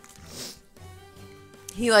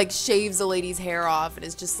 He like shaves a lady's hair off and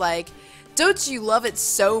is just like, don't you love it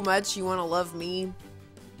so much you want to love me?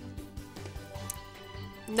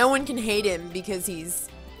 No one can hate him because he's...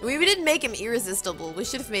 we didn't make him irresistible. We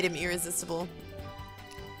should have made him irresistible.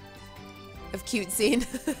 Of cute scene.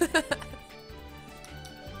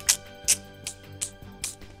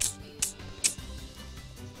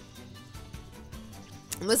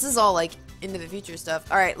 This is all like into the future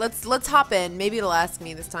stuff. All right, let's hop in. Maybe it'll ask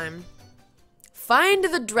me this time. Find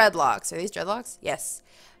the dreadlocks. Are these dreadlocks? Yes.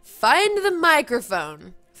 Find the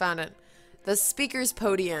microphone. Found it. The speaker's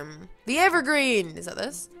podium. The evergreen. Is that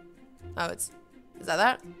this? Oh, is that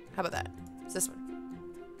that? How about that? It's this one.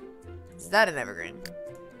 Is that an evergreen?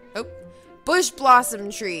 Oh. Bush blossom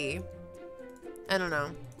tree. I don't know.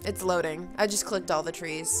 It's loading. I just clicked all the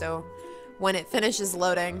trees, so when it finishes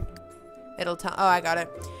loading, it'll tell. Oh, I got it.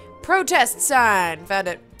 Protest sign. Found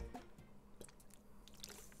it.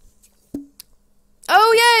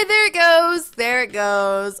 it goes. There it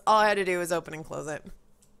goes. All I had to do was open and close it.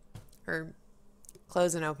 Or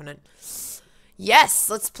close and open it. Yes,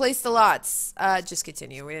 let's place the lots. Just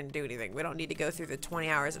continue. We didn't do anything. We don't need to go through the 20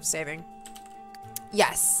 hours of saving.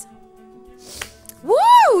 Yes.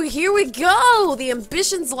 Woo! Here we go! The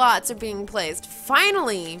ambitions lots are being placed.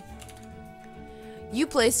 Finally! You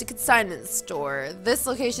placed a consignment store. This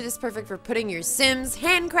location is perfect for putting your Sims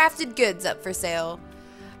handcrafted goods up for sale.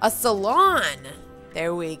 A salon.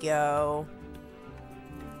 There we go.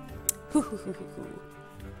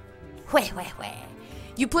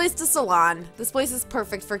 You placed a salon. This place is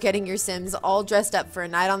perfect for getting your Sims all dressed up for a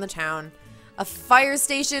night on the town. A fire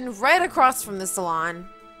station right across from the salon.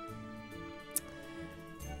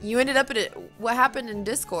 You ended up at a... What happened in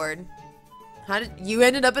Discord? How did... You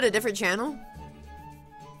ended up at a different channel?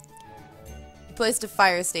 You placed a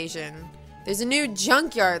fire station. There's a new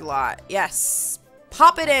junkyard lot. Yes.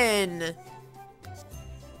 Pop it in.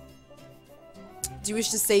 Do you wish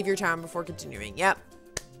to save your town before continuing? Yep.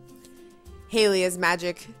 Halia's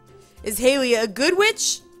magic. Is Halia a good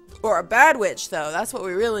witch or a bad witch, though? That's what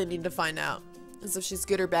we really need to find out. Is if she's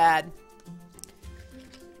good or bad.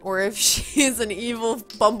 Or if she is an evil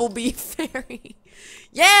bumblebee fairy.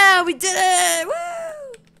 Yeah, we did it! Woo!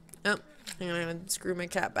 Oh, hang on, I'm gonna screw my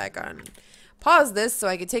cat back on. Pause this so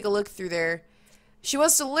I can take a look through there. She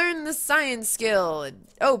wants to learn the science skill.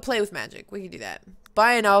 Oh, play with magic. We can do that.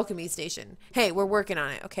 Buy an alchemy station. Hey, we're working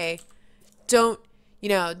on it, okay? Don't, you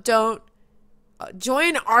know, don't...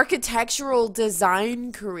 join architectural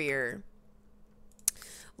design career.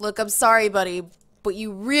 Look, I'm sorry, buddy, but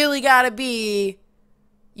you really gotta be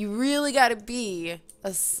a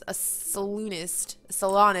salonist.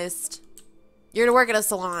 You're gonna work at a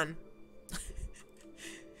salon.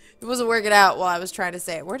 It wasn't working out while I was trying to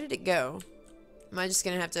say it. Where did it go? Am I just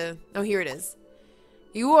gonna have to... Oh, here it is.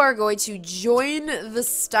 You are going to join the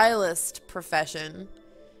stylist profession.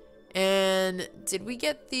 And did we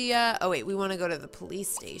get the... oh, wait. We want to go to the police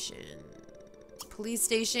station. Police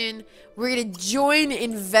station. We're going to join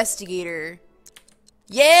investigator.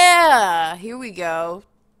 Yeah! Here we go.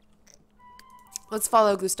 Let's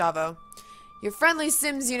follow Gustavo. Your friendly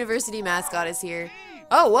Sims University mascot is here.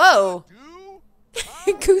 Oh, whoa!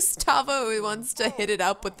 Gustavo wants to hit it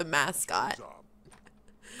up with the mascot.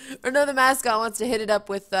 Or no, the mascot wants to hit it up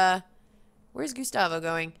with, where's Gustavo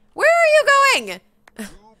going? Where are you going?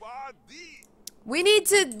 We need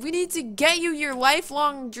to get you your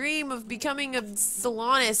lifelong dream of becoming a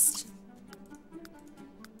salonist.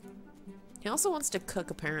 He also wants to cook,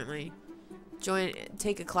 apparently.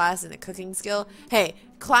 Take a class in a cooking skill. Hey,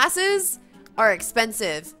 classes are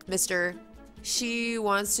expensive, mister. She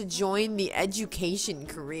wants to join the education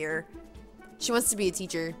career. She wants to be a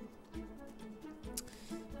teacher.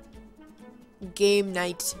 Game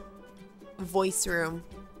night. Voice room.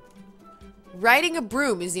 Riding a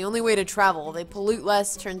broom is the only way to travel. They pollute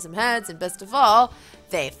less, turn some heads, and best of all,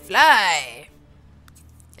 they fly.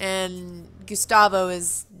 And Gustavo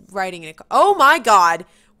is riding in a car. Oh my god!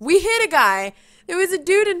 We hit a guy! There was a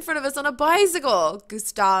dude in front of us on a bicycle!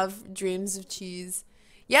 Gustav dreams of cheese.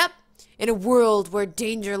 Yep. In a world where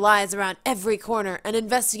danger lies around every corner, an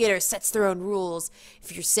investigator sets their own rules.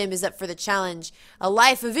 If your sim is up for the challenge, a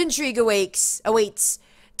life of intrigue awaits.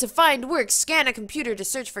 To find work, scan a computer to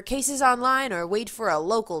search for cases online, or wait for a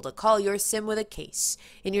local to call your sim with a case.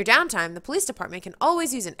 In your downtime, the police department can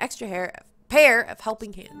always use an extra pair of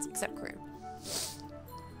helping hands, except career.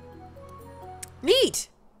 Neat!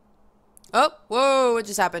 Oh, whoa, what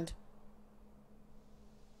just happened?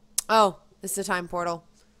 Oh, this is a time portal.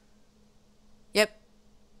 Yep.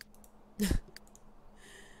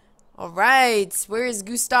 Alright, where is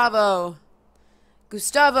Gustavo?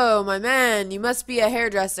 Gustavo, my man, you must be a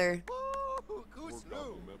hairdresser.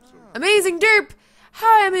 Amazing Derp!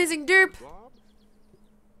 Hi, Amazing Derp!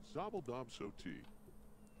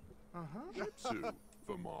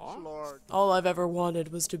 All I've ever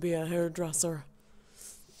wanted was to be a hairdresser.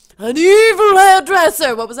 An evil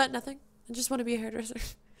hairdresser! What was that? Nothing? I just want to be a hairdresser.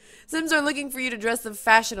 Sims are looking for you to dress them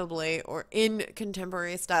fashionably or in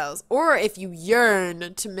contemporary styles. Or if you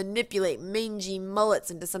yearn to manipulate mangy mullets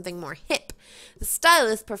into something more hip, the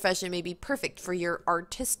stylist profession may be perfect for your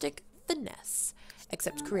artistic finesse.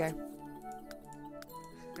 Except career.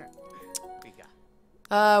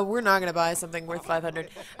 We're not gonna buy something worth 500.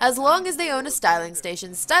 As long as they own a styling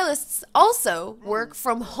station, stylists also work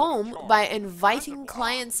from home by inviting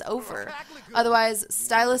clients over. Otherwise,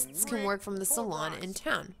 stylists can work from the salon in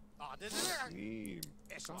town.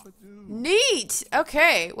 Neat!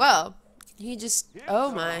 Okay, well, he just...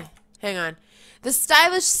 Oh my. Hang on. The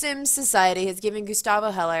Stylish Sims Society has given Gustavo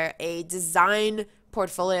Heller a design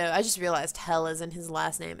portfolio. I just realized Hell is in his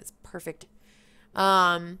last name. It's Perfect.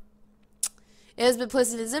 It has been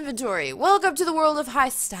placed in his inventory. Welcome to the world of high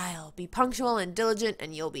style. Be punctual and diligent,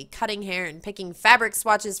 and you'll be cutting hair and picking fabric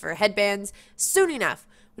swatches for headbands soon enough.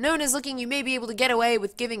 When no one is looking, you may be able to get away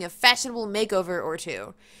with giving a fashionable makeover or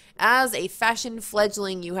two. As a fashion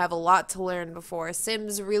fledgling, you have a lot to learn before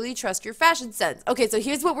Sims really trust your fashion sense. Okay, so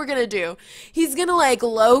here's what we're gonna do. He's gonna, like,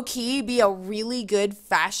 low-key be a really good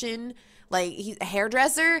fashion, like, he's a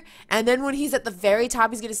hairdresser, and then when he's at the very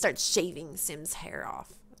top, he's gonna start shaving Sims' hair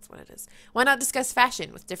off. That's what it is. Why not discuss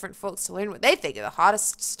fashion with different folks to learn what they think of the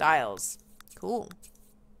hottest styles? Cool.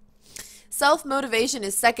 Self-motivation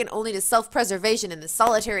is second only to self-preservation in the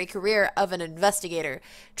solitary career of an investigator.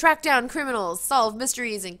 Track down criminals, solve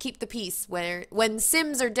mysteries, and keep the peace. When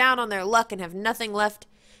Sims are down on their luck and have nothing left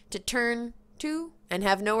to turn to, and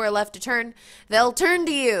have nowhere left to turn, they'll turn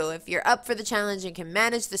to you. If you're up for the challenge and can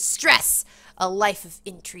manage the stress, a life of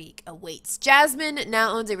intrigue awaits. Jasmine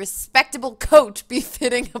now owns a respectable coat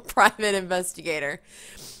befitting a private investigator.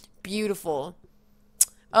 Beautiful.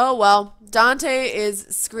 Oh, well. Dante is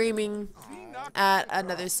screaming at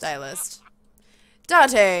another stylist.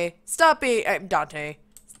 Dante, stop being... Dante.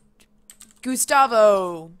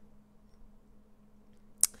 Gustavo.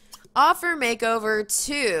 Offer makeover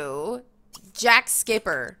to Jack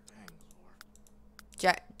Skipper.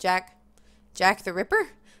 Jack the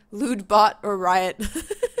Ripper? Lewd Bot or Riot?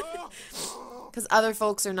 Because other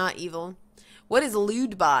folks are not evil. What is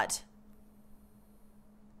Lewd Bot?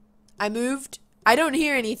 I moved... I don't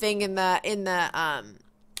hear anything in the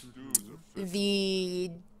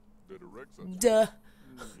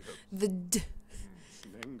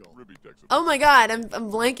oh my god, I'm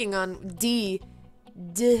blanking on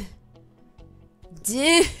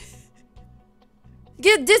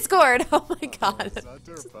get Discord. Oh my god.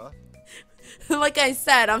 Like I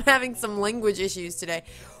said, I'm having some language issues today.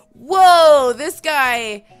 Whoa, this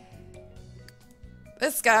guy.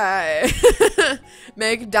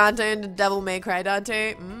 Make Dante into Devil May Cry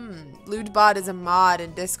Dante. Lewdbot is a mod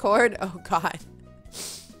in Discord. Oh god.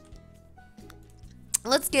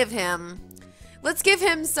 Let's give him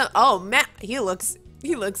some. Oh man, he looks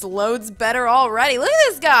loads better already. Look at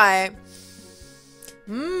this guy.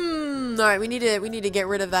 Alright, we need to get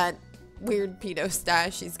rid of that weird pedo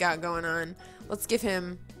stash he's got going on. Let's give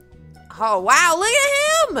him. Oh wow, look at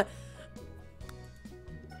him!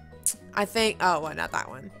 I think, oh, well, not that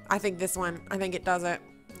one. I think this one. I think it does it.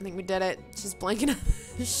 I think we did it. Just blanking.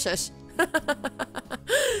 Shush.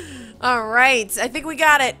 All right. I think we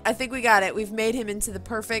got it. We've made him into the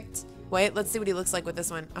perfect. Wait, let's see what he looks like with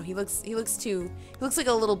this one. Oh, he looks like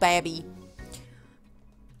a little babby.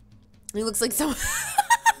 He looks like someone.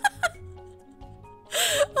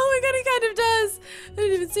 Oh my god, he kind of does. I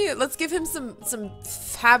didn't even see it. Let's give him some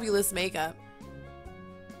fabulous makeup.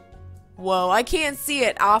 Whoa, I can't see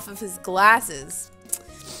it off of his glasses.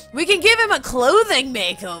 We can give him a clothing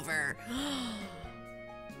makeover.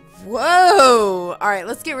 Whoa. Alright,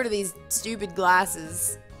 let's get rid of these stupid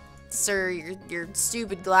glasses. Sir, your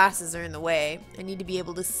stupid glasses are in the way. I need to be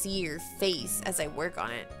able to see your face as I work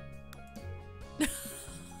on it.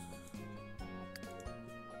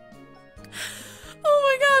 Oh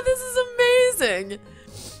my god, this is amazing.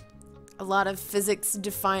 A lot of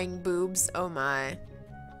physics-defying boobs. Oh my.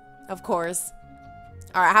 Of course.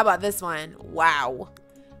 Alright, how about this one? Wow.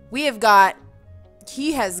 We have got...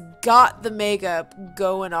 He has got the makeup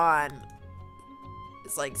going on.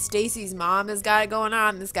 It's like Stacy's mom has got it going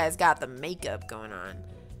on. This guy's got the makeup going on.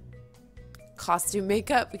 Costume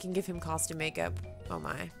makeup? We can give him costume makeup. Oh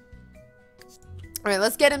my. Alright,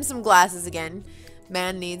 let's get him some glasses again.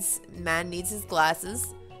 Man needs his glasses.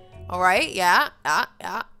 Alright, yeah.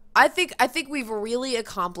 I think we've really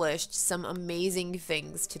accomplished some amazing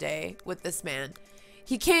things today with this man.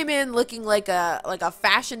 He came in looking like a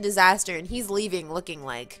fashion disaster, and he's leaving looking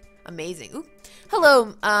like amazing. Ooh.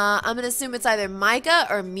 Hello, I'm gonna assume it's either Micah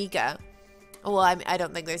or Mika. Oh, well, I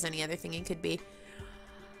don't think there's any other thing it could be.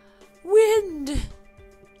 Wind.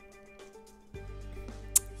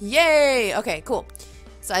 Yay. Okay, cool.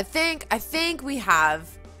 So I think we have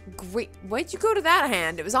great. Why'd you go to that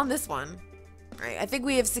hand? It was on this one. Right, I think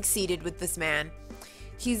we have succeeded with this man.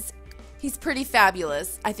 He's pretty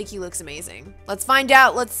fabulous. I think he looks amazing. Let's find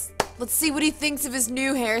out. Let's see what he thinks of his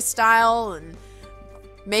new hairstyle and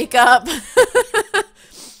makeup.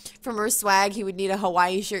 From her swag, he would need a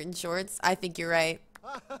Hawaii shirt and shorts. I think you're right.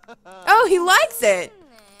 Oh, he likes it.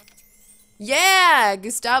 Yeah,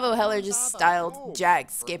 Gustavo Heller just styled Jack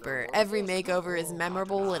Skipper. Every makeover is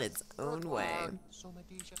memorable in its own way.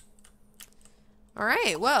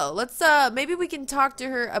 Alright, well, let's, maybe we can talk to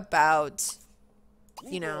her about,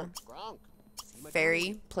 you know,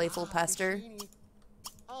 Fairy, Playful Pester.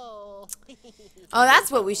 Oh,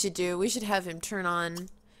 that's what we should do. We should have him turn on.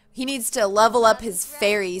 He needs to level up his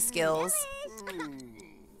fairy skills.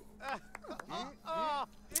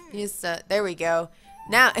 There we go.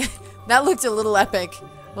 Now, that looked a little epic.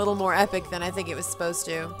 A little more epic than I think it was supposed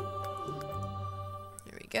to.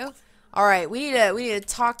 There we go. Alright, we need to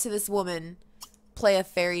talk to this woman. Play a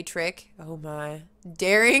fairy trick. Oh my.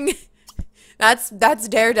 Daring? That's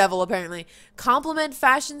Daredevil, apparently. Compliment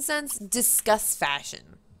fashion sense, discuss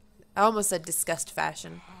fashion. I almost said disgust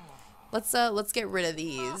fashion. Let's get rid of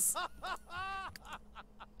these.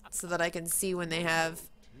 So that I can see when they have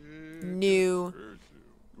new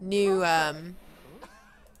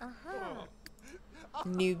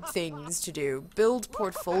things to do. Build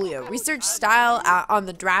portfolio. Research style on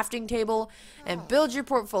the drafting table and build your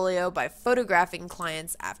portfolio by photographing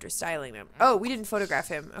clients after styling them. Oh, we didn't photograph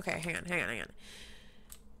him. Okay, hang on.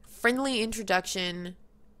 Friendly introduction.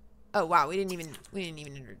 Oh wow, we didn't even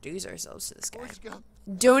introduce ourselves to this guy.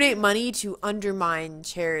 Donate money to undermine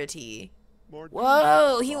charity.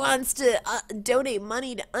 Whoa, he wants to donate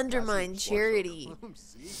money to undermine charity.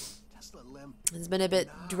 It's been a bit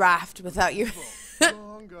draft without your...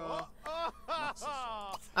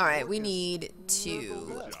 Alright, we need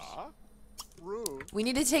to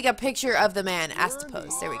take a picture of the man. Ask to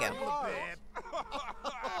post. There we go.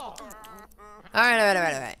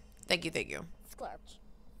 Alright. Thank you.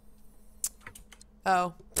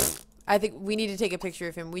 Oh. I think we need to take a picture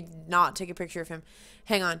of him. We did not take a picture of him.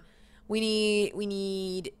 Hang on. We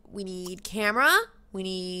need camera. We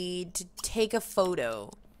need to take a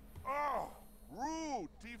photo.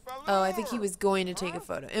 Oh, I think he was going to take a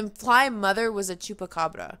photo. Imply mother was a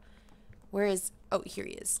chupacabra. Where is... Oh, here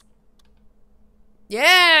he is.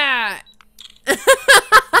 Yeah!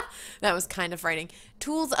 That was kind of frightening.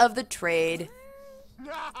 Tools of the trade.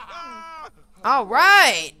 All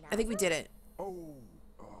right. I think we did it.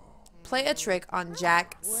 Play a trick on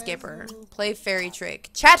Jack Skipper. Play fairy trick.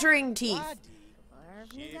 Chattering teeth.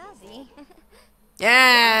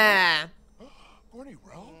 Yeah!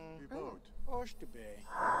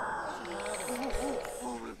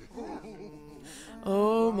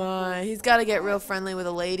 Oh my. He's got to get real friendly with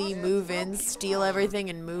a lady, move in, steal everything,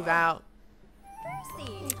 and move out.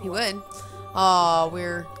 He would. Oh,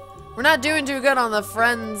 we're not doing too good on the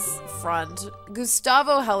friends front.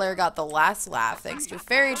 Gustavo Heller got the last laugh thanks to a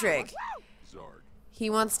fairy trick. He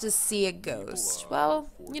wants to see a ghost. Well,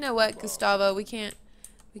 you know what, Gustavo, we can't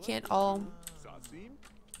all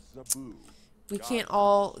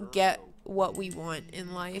get what we want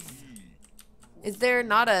in life. Is there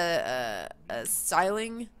not a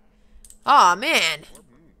styling? Aw, man.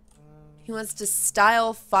 He wants to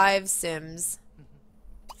style 5 Sims.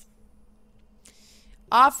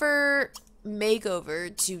 Offer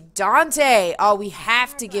makeover to Dante. Oh, we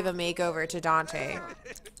have to give a makeover to Dante.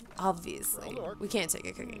 Obviously. We can't take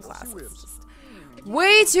a cooking class. It's just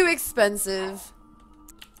way too expensive.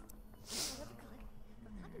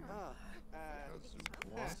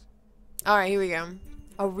 Alright, here we go.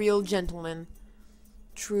 A real gentleman.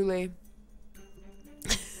 Truly.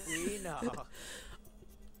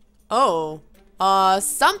 Oh.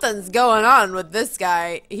 Something's going on with this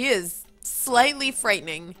guy. He is slightly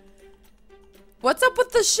frightening. What's up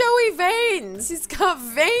with the showy veins? He's got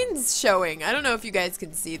veins showing. I don't know if you guys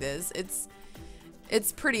can see this.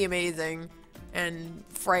 It's pretty amazing and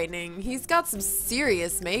frightening. He's got some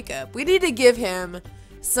serious makeup. We need to give him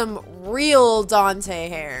some real Dante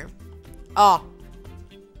hair. Oh.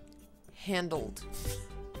 Handled.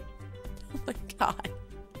 Oh my god.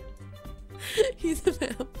 He's a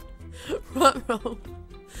vamp. Front row.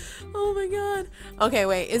 Oh my god. Okay,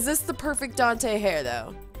 wait. Is this the perfect Dante hair,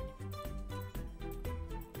 though?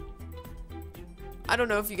 I don't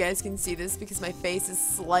know if you guys can see this because my face is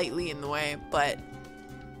slightly in the way, but...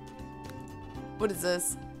 What is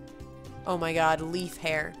this? Oh my god, leaf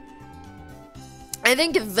hair. I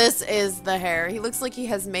think this is the hair. He looks like he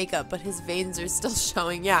has makeup, but his veins are still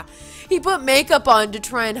showing. Yeah, he put makeup on to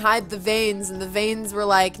try and hide the veins, and the veins were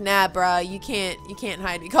like, nah, bruh, you can't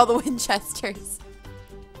hide me. Call the Winchesters.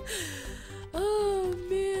 Oh,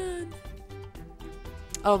 man.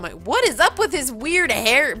 Oh my, what is up with his weird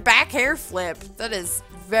hair, back hair flip? That is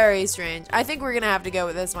very strange. I think we're gonna have to go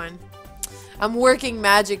with this one. I'm working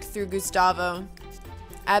magic through Gustavo.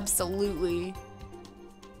 Absolutely.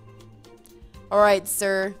 Alright,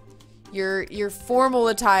 sir. Your formal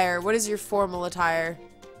attire. What is your formal attire?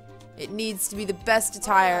 It needs to be the best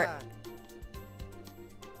attire.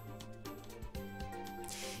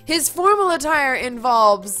 His formal attire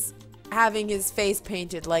involves having his face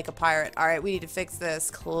painted like a pirate. Alright, we need to fix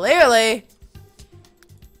this. Clearly.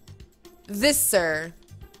 This, sir.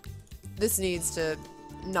 This needs to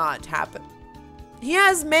not happen. He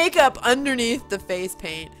has makeup underneath the face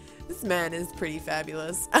paint. This man is pretty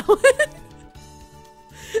fabulous.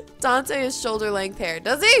 Dante has shoulder length hair.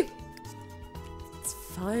 Does he? Let's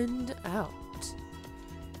find out.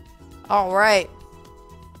 All right.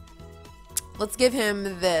 Let's give him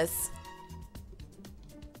this.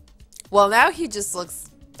 Well, now he just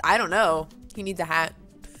looks, I don't know. He needs a hat.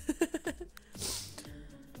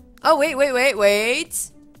 Oh,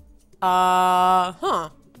 wait. Huh.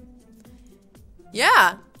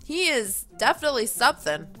 Yeah, he is definitely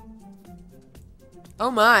something.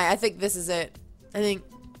 Oh my, I think this is it. I think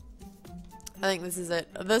this is it.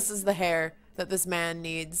 This is the hair that this man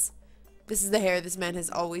needs. This is the hair this man has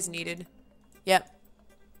always needed. Yep.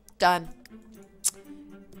 Done.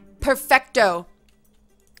 Perfecto.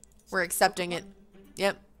 We're accepting it.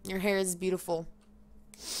 Yep. Your hair is beautiful.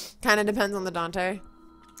 Kind of depends on the Dante.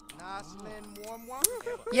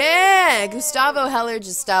 Yeah! Gustavo Heller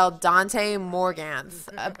just styled Dante Morganth.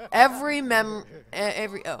 Oh,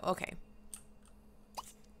 okay.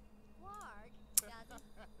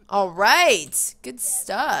 Alright! Good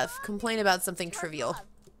stuff. Complain about something trivial.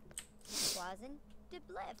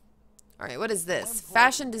 Alright, what is this?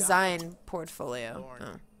 Fashion design portfolio.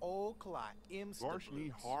 Oh.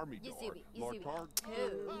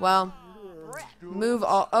 Well, move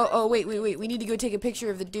all. Oh, wait. We need to go take a picture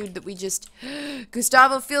of the dude that we just.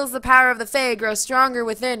 Gustavo feels the power of the Fae grow stronger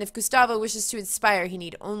within. If Gustavo wishes to inspire, he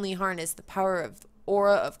need only harness the power of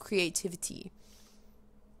aura of creativity.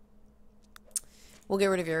 We'll get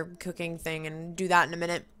rid of your cooking thing and do that in a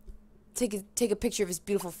minute. Take a picture of his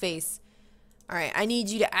beautiful face. All right, I need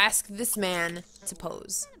you to ask this man to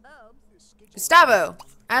pose. Gustavo,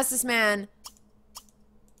 ask this man.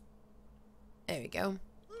 There we go.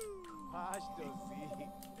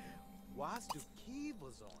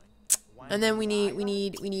 And then we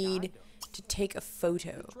need to take a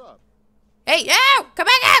photo. Hey, no! Come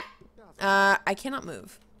back up! I cannot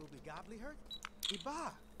move.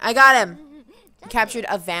 I got him. Captured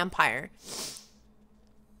a vampire.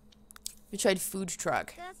 We tried food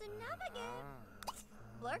truck.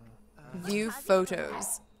 View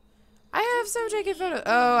photos. I have so taken photos.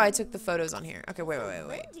 Oh, I took the photos on here. Okay, wait.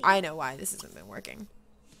 I know why this hasn't been working.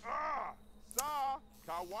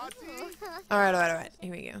 Alright.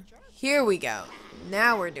 Here we go.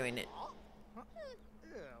 Now we're doing it.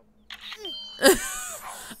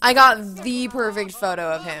 I got the perfect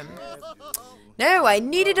photo of him. No, I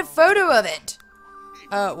needed a photo of it.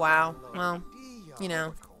 Oh, wow. Well, you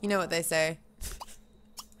know what they say.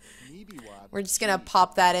 We're just gonna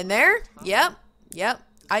pop that in there. Yep.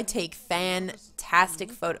 I take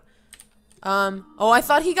fantastic photo. Oh, I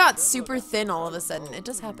thought he got super thin all of a sudden. It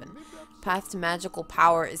does happen. Path to magical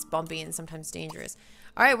power is bumpy and sometimes dangerous.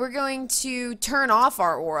 Alright, we're going to turn off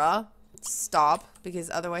our aura. Stop, because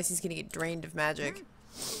otherwise he's gonna get drained of magic.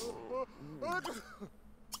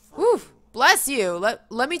 Woo! Bless you!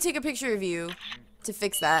 Let me take a picture of you to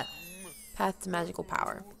fix that. Path to magical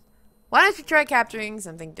power. Why don't you try capturing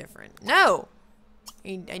something different? No!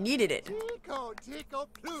 I needed it.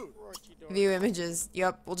 View images.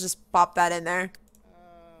 Yep, we'll just pop that in there.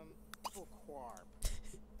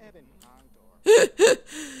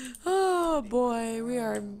 Oh boy, we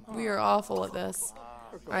are awful at this.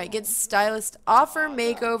 Alright, get stylist. Offer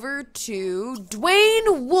makeover to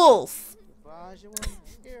Dwayne Wolf.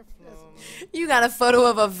 You got a photo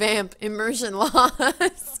of a vamp. Immersion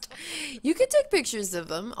lost. You can take pictures of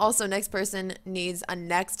them. Also, next person needs a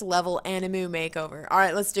next level Animu makeover.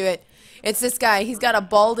 Alright, let's do it. It's this guy. He's got a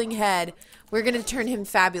balding head. We're going to turn him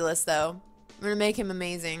fabulous, though. We're going to make him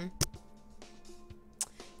amazing.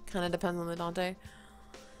 Kind of depends on the Dante.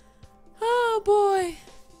 Oh, boy.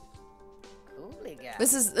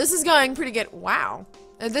 This is going pretty good. Wow.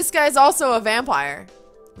 This guy's also a vampire.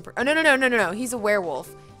 Oh, no. He's a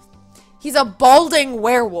werewolf. He's a balding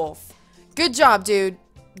werewolf. Good job, dude.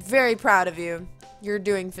 Very proud of you. You're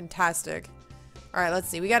doing fantastic. All right, let's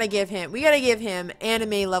see. We gotta give him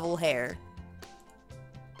anime level hair.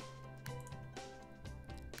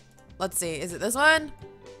 Let's see. Is it this one?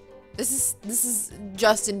 This is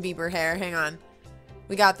Justin Bieber hair. Hang on.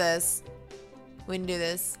 We got this. We can do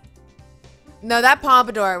this. No, that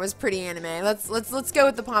pompadour was pretty anime. Let's go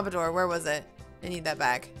with the pompadour. Where was it? I need that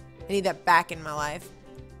back. I need that back in my life.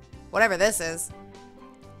 Whatever this is.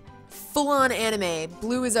 Full-on anime.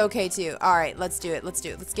 Blue is okay too. Alright, let's do it. Let's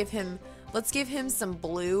give him some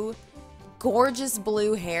blue. Gorgeous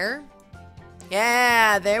blue hair.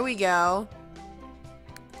 Yeah, there we go.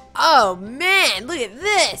 Oh man, look at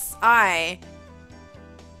this.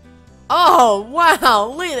 Oh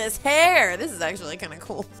wow, look at this hair. This is actually kind of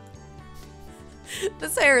cool.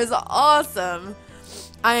 This hair is awesome.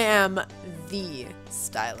 I am the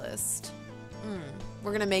stylist.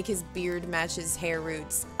 We're gonna make his beard match his hair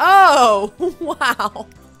roots. Oh, wow.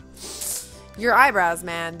 Your eyebrows,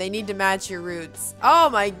 man. They need to match your roots. Oh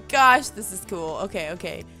my gosh, this is cool. Okay,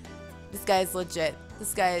 okay. This guy's legit.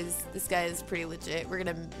 This guy is pretty legit. We're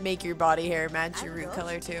gonna make your body hair match your root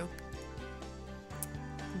color too.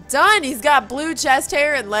 Done! He's got blue chest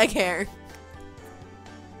hair and leg hair.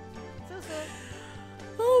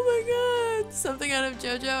 Oh my god. Something out of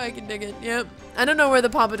JoJo? I can dig it. Yep. I don't know where the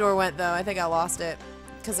pompadour went though. I think I lost it.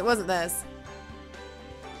 Because it wasn't this.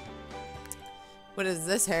 What is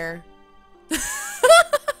this hair?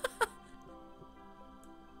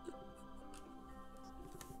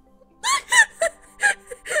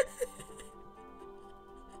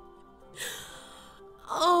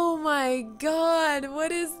 Oh my god,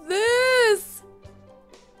 what is this?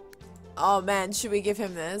 Oh man, should we give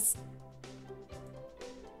him this?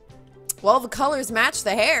 Well, the colors match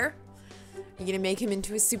the hair. Are you gonna make him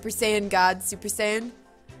into a Super Saiyan God, Super Saiyan?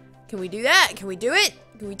 Can we do that? Can we do it?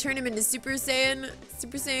 Can we turn him into Super Saiyan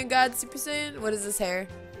God, Super Saiyan? What is this hair?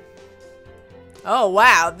 Oh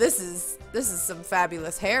wow, this is some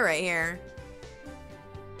fabulous hair right here.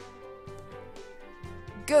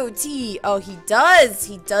 Goatee. Oh, he does.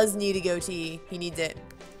 He does need a goatee. He needs it.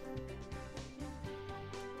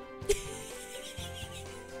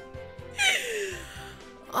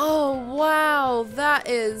 Oh, wow. That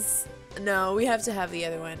is... No, we have to have the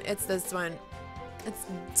other one. It's this one. It's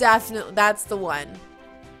definitely... That's the one.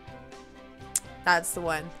 That's the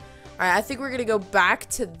one. Alright, I think we're gonna go back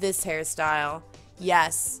to this hairstyle.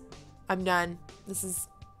 Yes. I'm done. This is...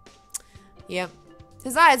 Yep.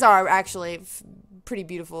 His eyes are actually... pretty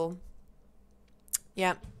beautiful.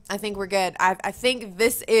 Yep, I think we're good. I think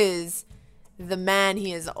this is the man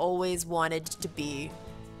he has always wanted to be.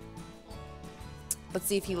 Let's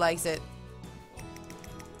see if he likes it.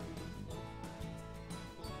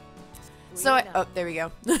 So oh, there we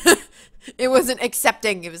go. It wasn't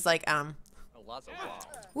accepting. It was like,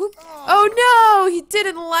 whoop. Oh no, he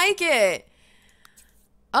didn't like it.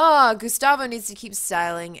 Ah, Gustavo needs to keep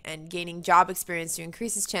styling and gaining job experience to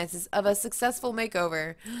increase his chances of a successful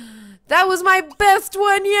makeover. That was my best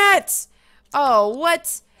one yet! Oh,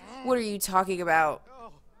 what? What are you talking about?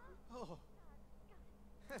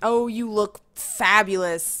 Oh, you look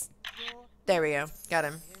fabulous. There we go. Got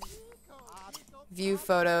him. View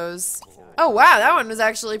photos. Oh, wow, that one was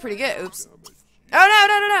actually pretty good. Oops.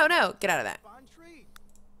 Oh, no. Get out of that.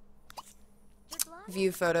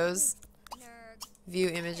 View photos. View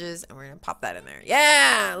images, and we're gonna pop that in there.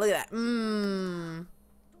 Yeah, look at that.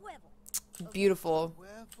 Beautiful.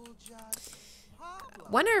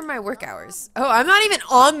 When are my work hours? Oh, I'm not even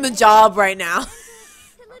on the job right now.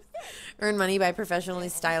 Earn money by professionally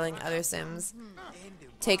styling other Sims.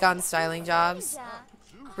 Take on styling jobs.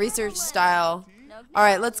 Research style. All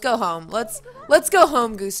right, let's go home. Let's go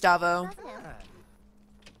home, Gustavo.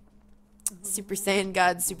 Super Saiyan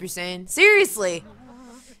God, Super Saiyan. Seriously.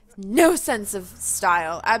 No sense of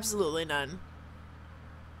style. Absolutely none.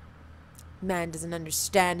 Man doesn't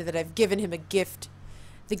understand that I've given him a gift.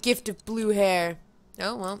 The gift of blue hair.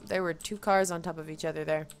 Oh, well, there were two cars on top of each other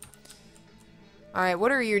there. Alright,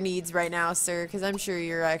 what are your needs right now, sir? Because I'm sure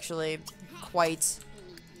you're actually quite...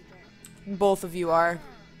 Both of you are.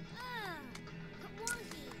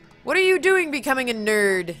 What are you doing becoming a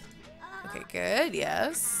nerd? Okay, good,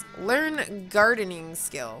 yes. Learn gardening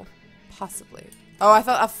skill. Possibly. Oh, I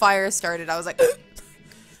thought a fire started. I was like,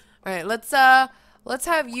 alright, let's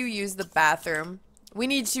have you use the bathroom. We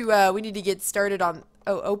need to get started on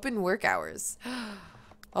open work hours.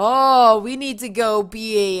 Oh, we need to go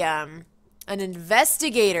be an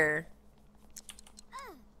investigator.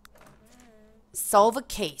 Solve a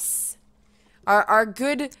case. Our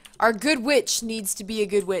good witch needs to be a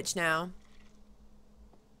good witch now.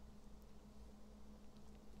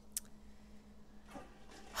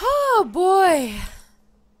 Oh boy.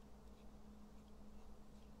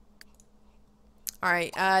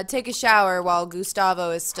 Alright, take a shower while Gustavo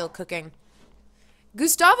is still cooking.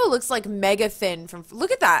 Gustavo looks like mega thin from,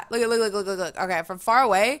 look at that. Look. Okay, from far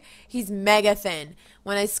away, he's mega thin.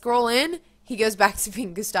 When I scroll in, he goes back to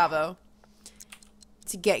being Gustavo.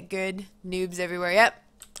 To get good. Noobs everywhere. Yep.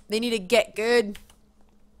 They need to get good.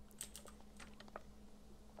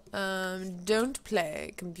 Don't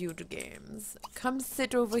play computer games. Come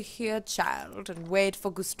sit over here, child, and wait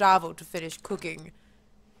for Gustavo to finish cooking.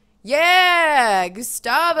 Yeah!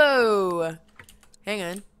 Gustavo! Hang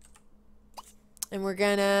on. And we're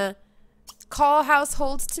gonna call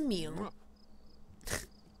households to meal.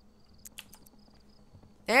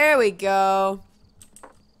 There we go.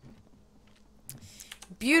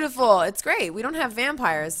 Beautiful. It's great. We don't have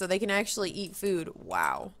vampires, so they can actually eat food.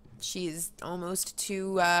 Wow. She's almost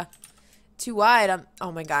too wide.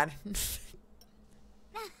 Oh my god.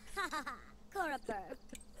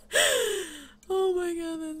 Oh my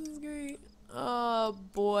god, this is great. Oh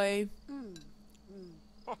boy.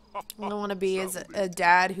 I don't want to be as a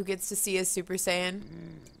dad who gets to see a Super Saiyan.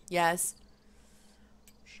 Yes.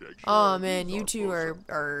 Oh man, you two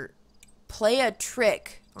are play a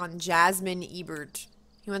trick on Jasmine Ebert.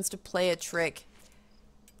 He wants to play a trick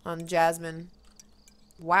on Jasmine.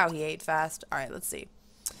 Wow, he ate fast. Alright, let's see.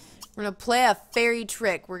 We're gonna play a fairy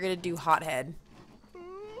trick. We're gonna do Hothead.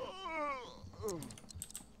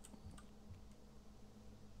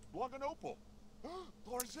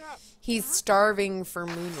 He's starving for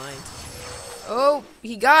moonlight. Oh,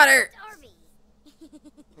 he got her.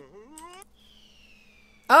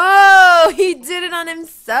 Oh, he did it on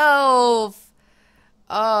himself.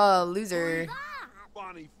 Oh, loser.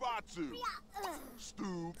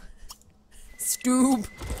 Stoop.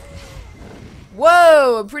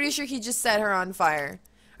 Whoa, I'm pretty sure he just set her on fire.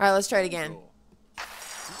 Alright, let's try it again.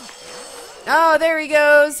 Oh, there he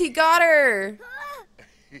goes. He got her.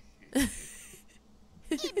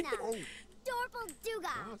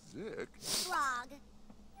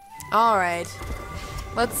 Alright.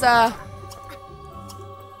 Let's, nah,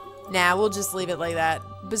 we'll just leave it like that.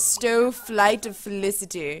 Bestow Flight of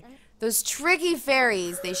Felicity. Those tricky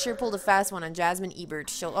fairies. They sure pulled a fast one on Jasmine Ebert.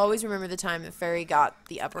 She'll always remember the time the fairy got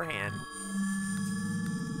the upper hand.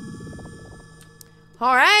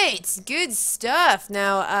 Alright, good stuff.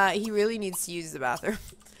 Now, he really needs to use the bathroom.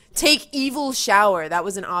 Take evil shower. That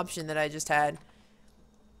was an option that I just had.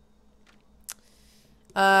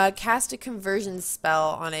 Cast a conversion spell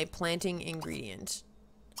on a planting ingredient.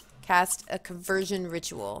 Cast a conversion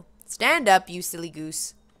ritual. Stand up, you silly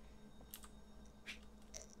goose.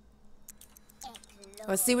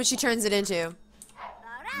 Let's see what she turns it into.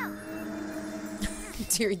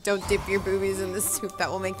 Dear, don't dip your boobies in the soup. That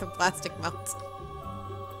will make the plastic melt.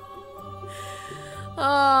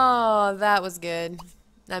 Oh, that was good.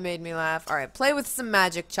 That made me laugh. Alright, play with some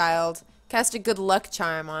magic, child. Cast a good luck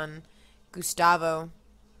charm on Gustavo.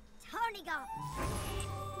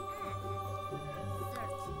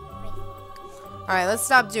 Alright, let's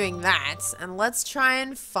stop doing that. And let's try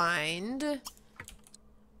and find...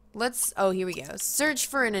 oh, here we go. Search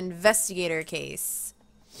for an investigator case.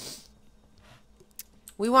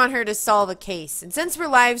 We want her to solve a case. And since we're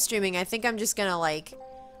live streaming, I think I'm just gonna, like,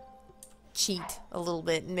 cheat a little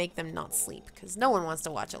bit and make them not sleep. Because no one wants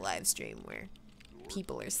to watch a live stream where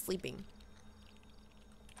people are sleeping.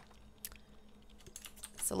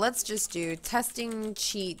 So let's just do testing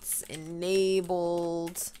cheats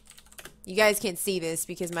enabled. You guys can't see this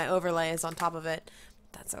because my overlay is on top of it.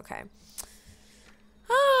 That's okay.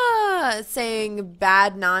 Saying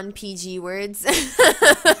bad non-PG words.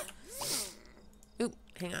 Oop,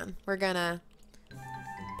 hang on. We're gonna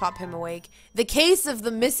pop him awake. The case of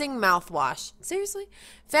the missing mouthwash. Seriously?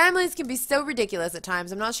 Families can be so ridiculous at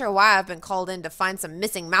times. I'm not sure why I've been called in to find some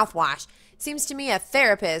missing mouthwash. Seems to me a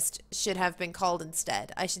therapist should have been called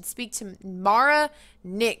instead. I should speak to Mara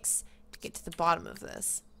Nix to get to the bottom of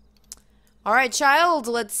this. Alright, child,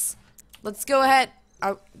 let's go ahead.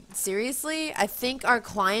 Seriously? I think our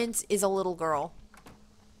client is a little girl.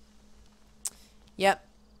 Yep.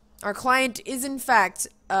 Our client is, in fact,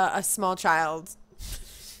 a small child.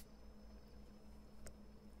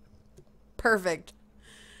 Perfect.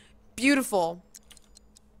 Beautiful.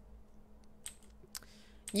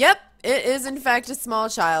 Yep, it is, in fact, a small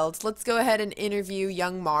child. Let's go ahead and interview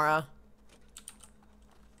young Mara.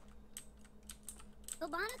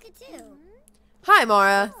 Hi,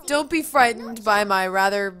 Mara. Don't be frightened by my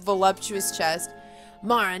rather voluptuous chest.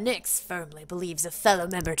 Mara Nix firmly believes a fellow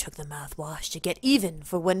member took the mouthwash to get even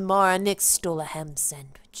for when Mara Nix stole a ham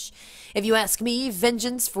sandwich. If you ask me,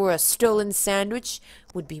 vengeance for a stolen sandwich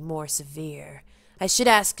would be more severe. I should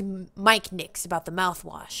ask Mike Nix about the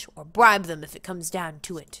mouthwash, or bribe them if it comes down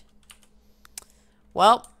to it.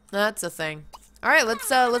 Well, that's a thing. Alright,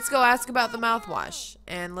 let's go ask about the mouthwash,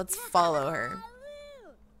 and let's follow her.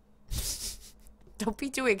 Don't be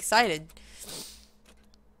too excited.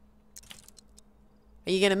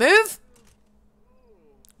 Are you gonna move?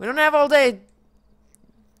 We don't have all day.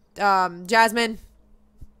 Jasmine.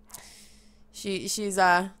 She's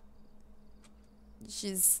chill.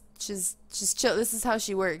 This is how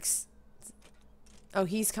she works. Oh,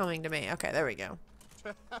 he's coming to me. Okay, there we go.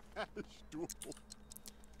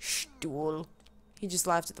 Stool. He just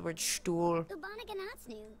laughed at the word stool.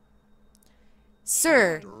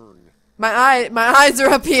 Sir. My eyes are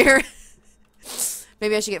up here.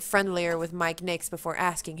 Maybe I should get friendlier with Mike Nix before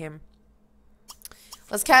asking him.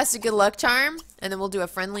 Let's cast a good luck charm, and then we'll do a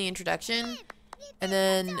friendly introduction. And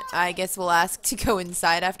then I guess we'll ask to go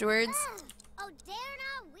inside afterwards.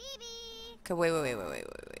 Okay, wait.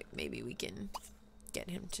 Maybe we can get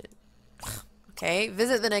him to... Okay,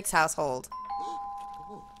 visit the next household.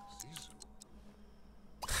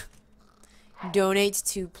 Donate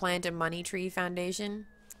to Plant a Money Tree Foundation.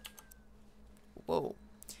 Whoa.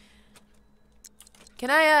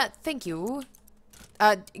 Can I, thank you.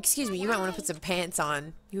 Excuse me, you might want to put some pants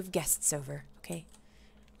on. You have guests over, okay?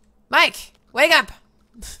 Mike, wake up!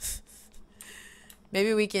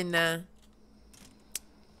 Maybe we can,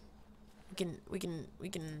 we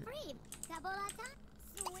can...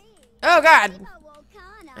 Oh, God!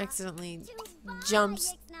 Accidentally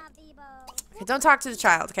jumps. Okay, don't talk to the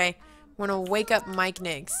child, okay? We're gonna wake up Mike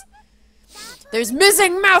Niggs. There's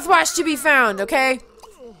missing mouthwash to be found, okay?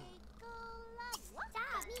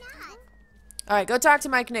 Alright, go talk to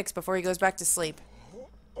Mike Nix before he goes back to sleep.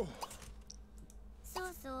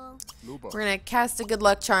 We're gonna cast a good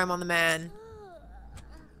luck charm on the man.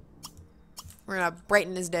 We're gonna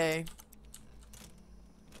brighten his day.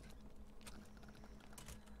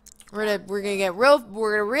 We're gonna get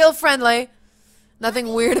real friendly.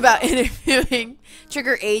 Nothing weird about interviewing.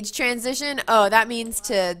 Trigger age transition. Oh, that means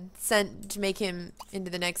to make him into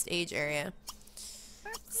the next age area.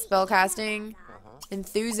 Spellcasting.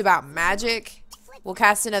 Enthuse about magic. We'll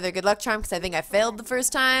cast another good luck charm because I think I failed the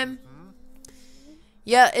first time.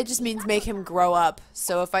 Yeah, it just means make him grow up.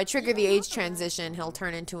 So if I trigger the age transition, he'll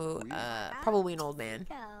turn into probably an old man.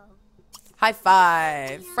 High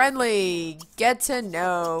five. Friendly. Get to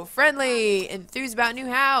know. Friendly. Enthuse about new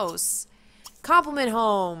house. Compliment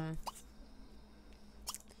home.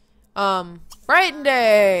 Brighten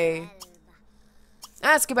day.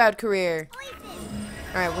 Ask about career.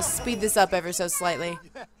 Alright, we'll speed this up ever so slightly.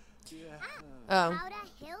 Oh.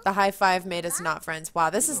 The high five made us not friends. Wow,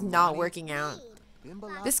 this is not working out.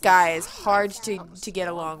 This guy is hard to get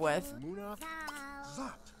along with.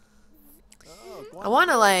 I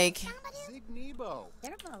wanna like...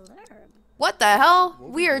 What the hell?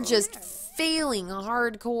 We are just failing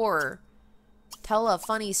hardcore. Tell a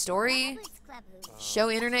funny story. Show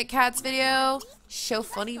internet cats video. Show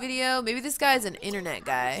funny video. Maybe this guy's an internet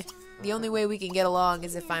guy. The only way we can get along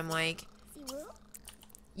is if I'm like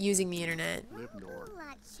using the internet.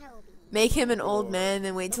 Make him an old man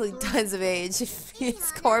and wait till he dies of age. If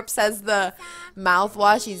his corpse has the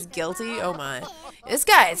mouthwash, he's guilty. Oh my. This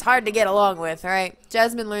guy is hard to get along with, alright?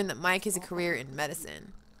 Jasmine learned that Mike has a career in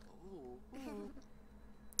medicine.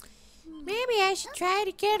 Maybe I should try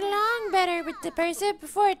to get along better with the person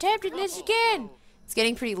before attempting this again. It's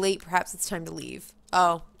getting pretty late. Perhaps it's time to leave.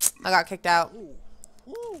 Oh, I got kicked out.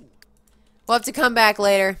 We'll have to come back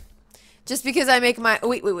later. Just because I make my...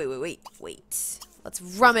 Wait. Let's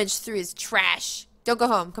rummage through his trash. Don't go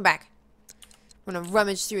home. Come back. I'm gonna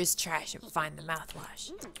rummage through his trash and find the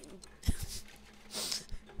mouthwash.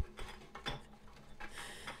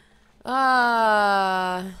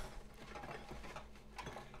 I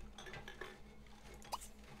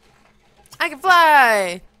can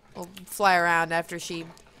fly! We'll fly around after she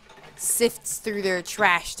sifts through their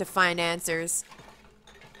trash to find answers.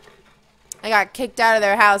 I got kicked out of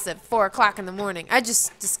their house at 4 o'clock in the morning. I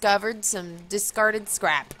just discovered some discarded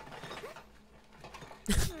scrap.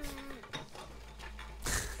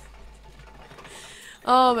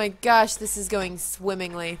 Oh my gosh, this is going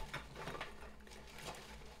swimmingly.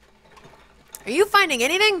 Are you finding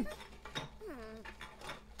anything?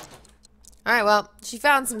 Alright, well, she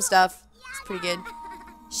found some stuff. It's pretty good.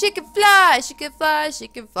 She can fly, she can fly, she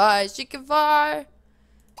can fly, she can fly.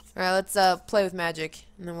 Alright, let's play with magic,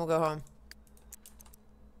 and then we'll go home.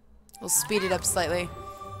 We'll speed it up slightly.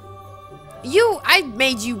 I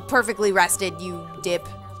made you perfectly rested, you dip.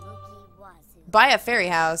 Buy a fairy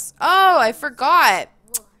house. Oh, I forgot.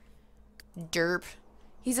 Derp.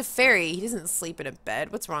 He's a fairy. He doesn't sleep in a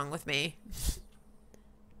bed. What's wrong with me?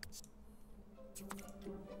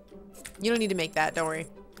 You don't need to make that, don't worry.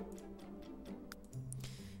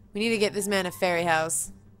 We need to get this man a fairy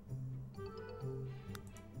house.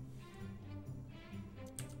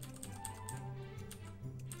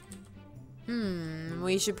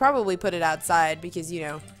 We should probably put it outside because, you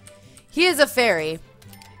know, he is a fairy.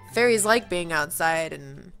 Fairies like being outside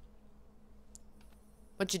and...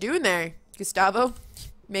 What you doing there, Gustavo?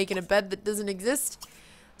 Making a bed that doesn't exist?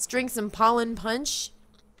 Let's drink some pollen punch.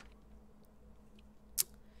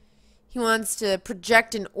 He wants to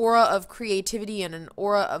project an aura of creativity and an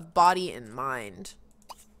aura of body and mind.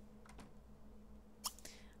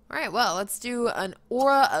 Alright, well, let's do an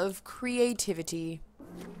aura of creativity.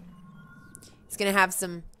 He's gonna have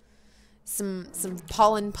some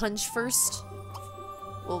pollen punch first.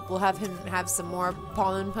 We'll have him have some more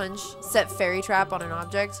pollen punch. Set fairy trap on an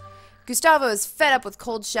object. Gustavo is fed up with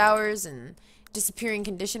cold showers and disappearing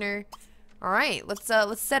conditioner. All right, let's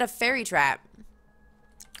set a fairy trap.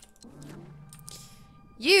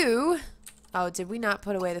 You. Oh, did we not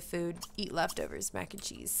put away the food? Eat leftovers, mac and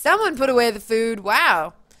cheese. Someone put away the food.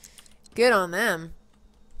 Wow. Good on them.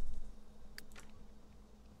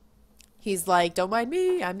 He's like, don't mind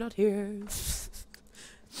me, I'm not here.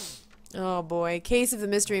 Oh boy, case of the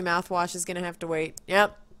mystery mouthwash is gonna have to wait.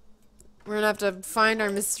 Yep. We're gonna have to find our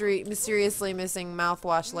mysteriously missing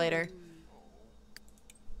mouthwash later.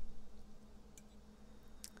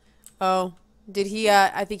 Oh, did he,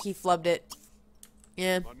 I think he flubbed it.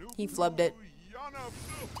 Yeah, he flubbed it.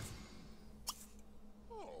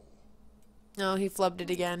 No, he flubbed it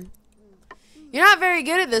again. You're not very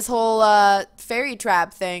good at this whole fairy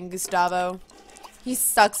trap thing, Gustavo. He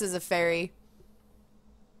sucks as a fairy.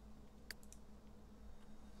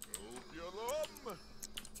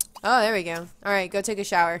 Oh, there we go. Alright, go take a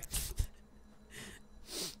shower.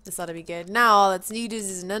 This ought to be good. Now all that's needed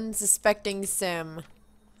is an unsuspecting sim.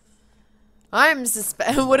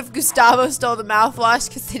 What if Gustavo stole the mouthwash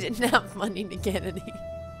because they didn't have money to get any?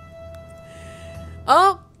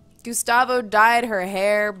 Oh! Gustavo dyed her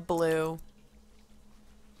hair blue.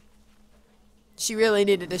 She really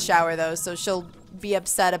needed a shower, though, so she'll be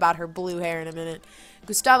upset about her blue hair in a minute.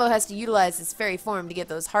 Gustavo has to utilize his fairy form to get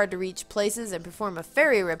those hard-to-reach places and perform a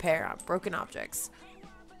fairy repair on broken objects.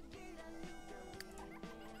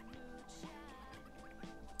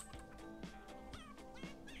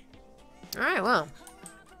 Alright, well.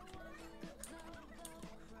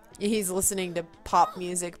 He's listening to pop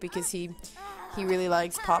music because he really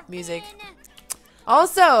likes pop music.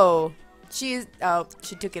 Also, she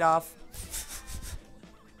took it off.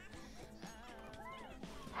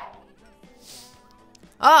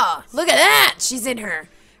 Oh, look at that! She's in her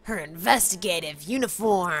investigative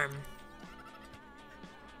uniform.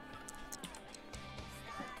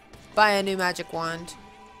 Buy a new magic wand.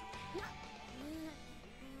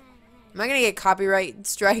 Am I gonna get copyright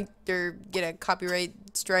strike or get a copyright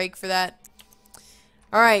strike for that?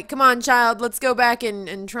 Alright, come on, child. Let's go back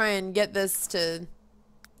and try and get this to...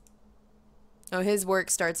 Oh, his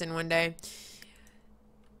work starts in one day.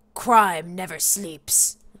 Crime never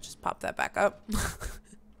sleeps. Just pop that back up.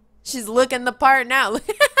 She's looking the part now.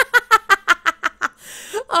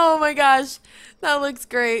 Oh my gosh. That looks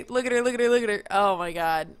great. Look at her, look at her, look at her. Oh my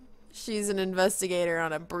god. She's an investigator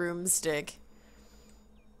on a broomstick.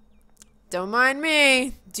 Don't mind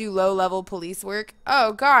me. Do low-level police work.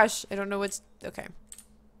 Oh gosh. I don't know what's... Okay.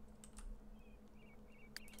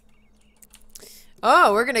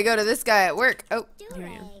 Oh, we're gonna go to this guy at work. Oh, here I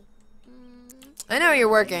am. I know you're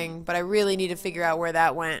working, but I really need to figure out where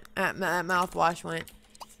that went. That mouthwash went.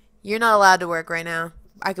 You're not allowed to work right now.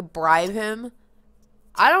 I could bribe him.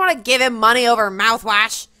 I don't want to give him money over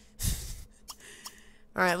mouthwash.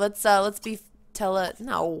 All right, let's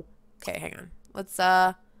no. Okay, hang on. Let's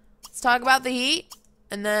talk about the heat,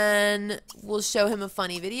 and then we'll show him a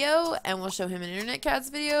funny video, and we'll show him an Internet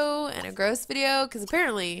Cats video and a gross video, because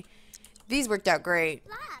apparently these worked out great.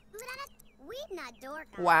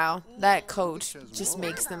 Wow, that coat just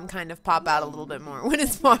makes them kind of pop out a little bit more when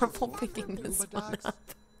it's Marvel picking this one up.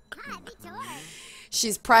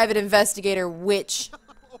 She's private investigator witch.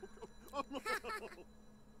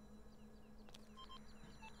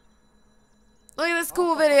 Look at this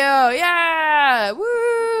cool video. Yeah!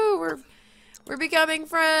 Woo! We're becoming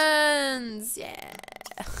friends. Yeah.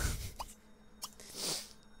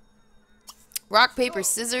 Rock, paper,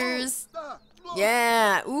 scissors.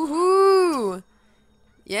 Yeah. Ooh-hoo.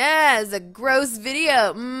 Yeah, it's a gross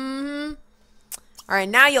video. Mm-hmm. Alright,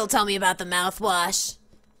 now you'll tell me about the mouthwash.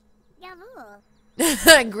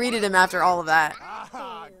 I greeted him after all of that.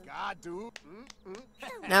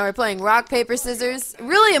 Now we're playing rock, paper, scissors.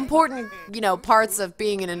 Really important, parts of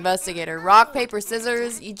being an investigator. Rock, paper,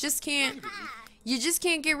 scissors. You just can't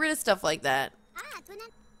get rid of stuff like that.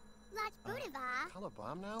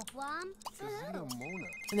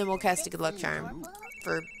 And then we'll cast a good luck charm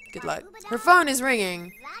for good luck. Her phone is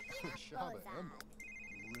ringing.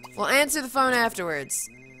 We'll answer the phone afterwards.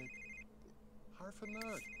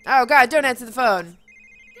 Oh god, don't answer the phone.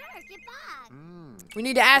 We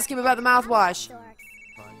need to ask him about the mouthwash.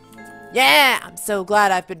 Yeah, I'm so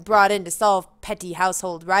glad I've been brought in to solve petty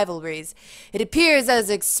household rivalries. It appears as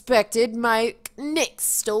expected Mike Nix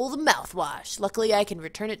stole the mouthwash. Luckily, I can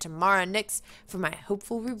return it to Mara Nix for my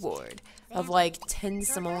hopeful reward of like 10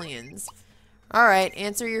 simoleons. Alright,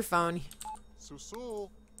 answer your phone.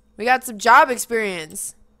 We got some job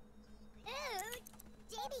experience.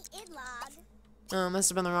 Oh, must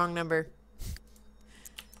have been the wrong number.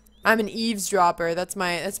 I'm an eavesdropper. That's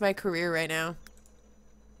my career right now.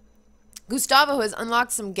 Gustavo has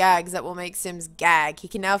unlocked some gags that will make Sims gag. He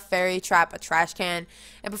can now fairy trap a trash can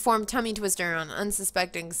and perform tummy twister on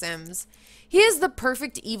unsuspecting Sims. He is the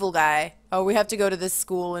perfect evil guy. Oh, we have to go to this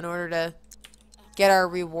school in order to get our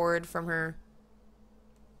reward from her.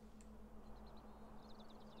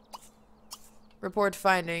 Report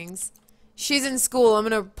findings. She's in school. I'm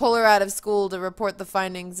gonna pull her out of school to report the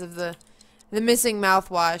findings of the missing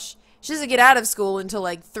mouthwash. She doesn't get out of school until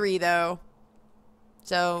like 3 though.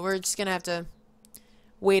 So we're just gonna have to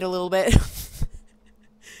wait a little bit.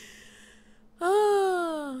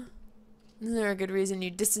 Oh. Isn't there a good reason you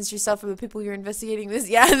distance yourself from the people you're investigating this?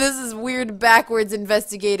 Yeah, this is weird backwards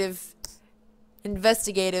investigative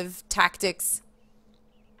tactics.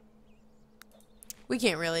 We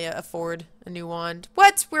can't really afford a new wand.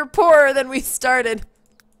 What? We're poorer than we started.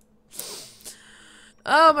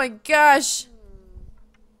 Oh my gosh.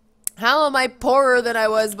 How am I poorer than I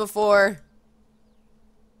was before?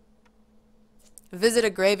 Visit a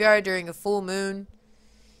graveyard during a full moon.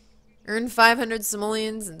 Earn 500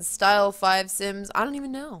 simoleons and style 5 Sims. I don't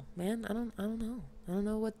even know, man. I don't know. I don't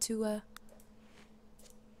know what to Oh,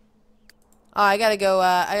 I gotta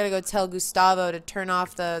go tell Gustavo to turn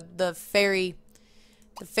off the fairy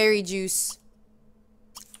juice.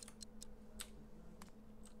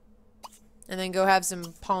 And then go have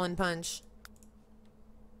some pollen punch.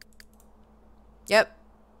 Yep.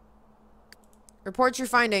 Report your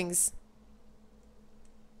findings.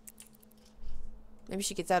 Maybe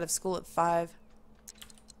she gets out of school at 5.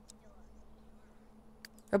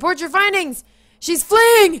 Report your findings! She's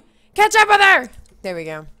fleeing! Catch up with her! There we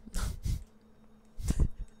go.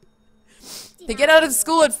 They get out of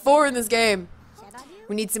school at 4 in this game.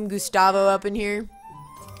 We need some Gustavo up in here.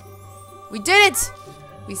 We did it!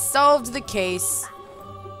 We solved the case.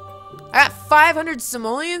 I got 500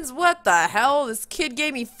 simoleons? What the hell? This kid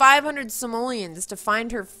gave me 500 simoleons to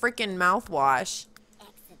find her freaking mouthwash.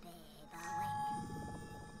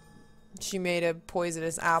 She made a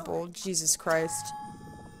poisonous apple. Jesus Christ.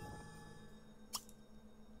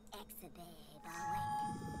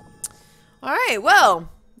 Alright,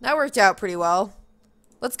 well, that worked out pretty well.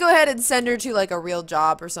 Let's go ahead and send her to like a real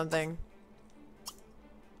job or something.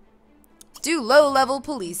 Do low-level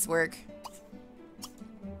police work.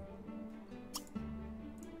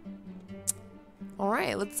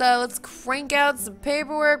 Alright, let's crank out some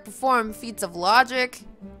paperwork, perform feats of logic.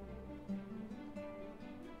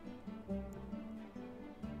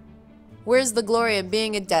 Where's the glory of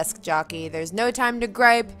being a desk jockey? There's no time to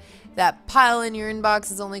gripe. That pile in your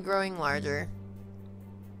inbox is only growing larger.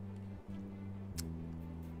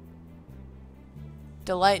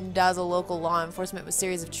 Delight and dazzle local law enforcement with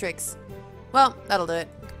series of tricks. Well, that'll do it.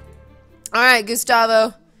 Alright,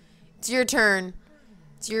 Gustavo. It's your turn.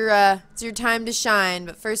 It's your time to shine,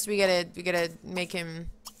 but first we gotta make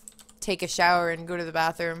him take a shower and go to the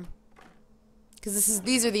bathroom. Cause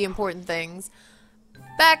these are the important things.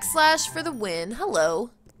 Backslash for the win.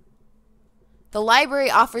 Hello. The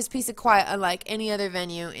library offers peace and quiet unlike any other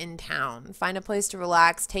venue in town. Find a place to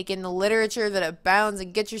relax, take in the literature that abounds,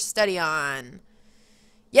 and get your study on.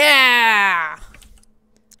 Yeah!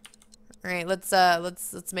 Alright,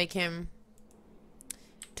 let's make him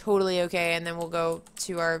totally okay, and then we'll go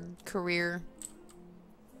to our career.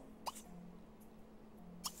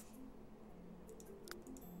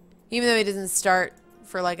 Even though he doesn't start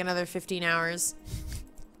for like another 15 hours.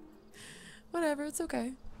 Whatever, it's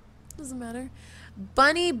okay. Doesn't matter.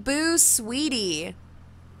 Bunny Boo Sweetie.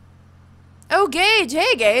 Oh, Gage.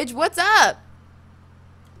 Hey, Gage. What's up?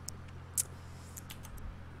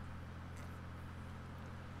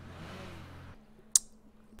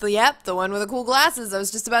 But yep, the one with the cool glasses. I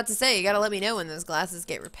was just about to say, you gotta let me know when those glasses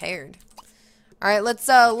get repaired. Alright, let's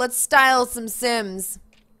style some Sims.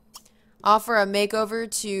 Offer a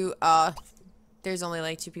makeover to, there's only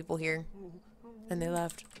like 2 people here. And they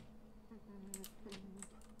left.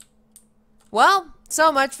 Well,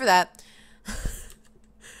 so much for that.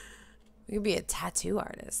 We could be a tattoo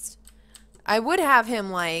artist. I would have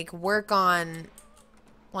him, like, work on,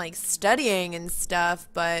 like, studying and stuff,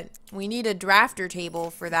 but we need a drafter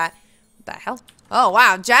table for that. What the hell? Oh,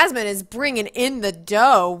 wow. Jasmine is bringing in the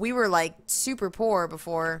dough. We were, like, super poor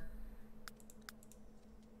before.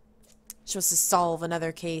 She wants to solve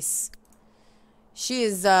another case. She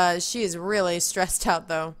is really stressed out,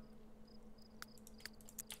 though.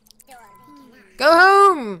 Go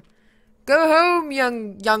home! Go home,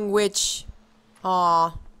 young witch.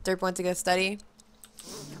 Aw, Derp went to go study.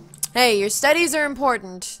 Hey, your studies are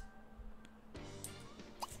important.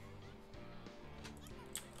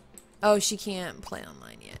 Oh, she can't play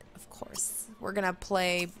online yet. Of course. We're gonna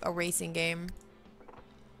play a racing game.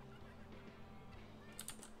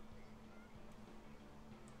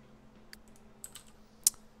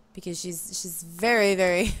 Because she's very,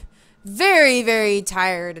 very, very, very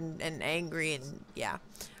tired and angry and yeah.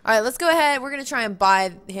 Alright, let's go ahead. We're gonna try and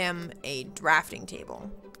buy him a drafting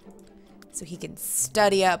table. So he can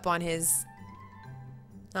study up on his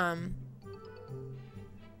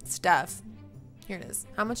stuff. Here it is.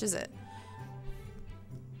 How much is it?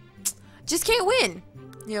 Just can't win.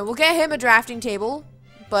 You know, we'll get him a drafting table,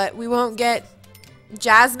 but we won't get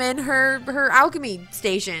Jasmine her alchemy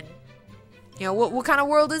station. You know, what kind of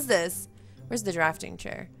world is this? Where's the drafting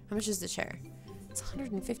chair? How much is the chair? It's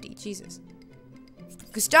 150. Jesus.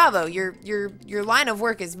 Gustavo, your line of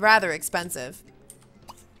work is rather expensive.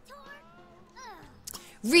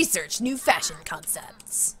 Research new fashion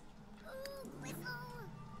concepts.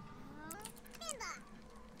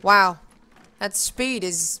 Wow. That speed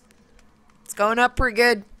is... It's going up pretty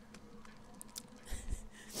good.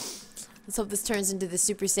 Let's hope this turns into the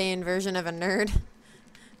Super Saiyan version of a nerd.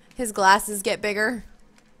 His glasses get bigger.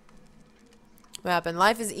 What happened?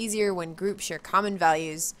 Life is easier when groups share common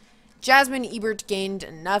values. Jasmine Ebert gained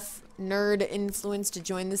enough nerd influence to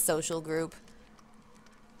join the social group.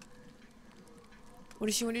 What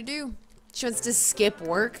does she want to do? She wants to skip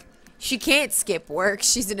work. She can't skip work.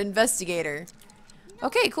 She's an investigator.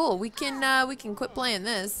 Okay, cool. We can quit playing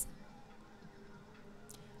this.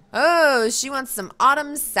 Oh, she wants some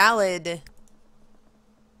autumn salad.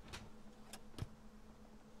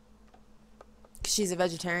 She's a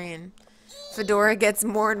vegetarian. Fedora gets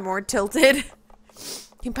more and more tilted.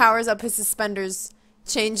 He powers up his suspenders,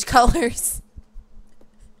 change colors.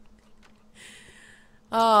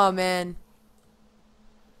 Oh, man.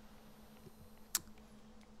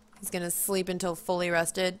 He's gonna sleep until fully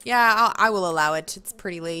rested. Yeah, I will allow it. It's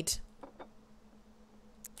pretty late.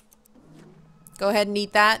 Go ahead and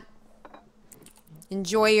eat that.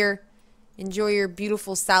 Enjoy your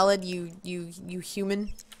beautiful salad, you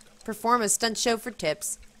human. Perform a stunt show for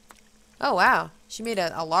tips. Oh, wow. She made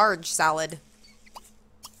a large salad.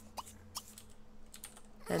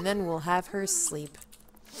 And then we'll have her sleep.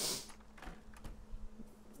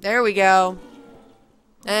 There we go.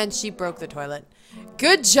 And she broke the toilet.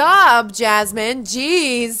 Good job, Jasmine.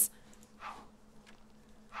 Jeez.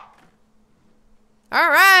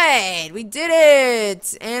 Alright, we did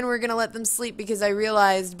it! And we're gonna let them sleep because I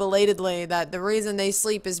realized belatedly that the reason they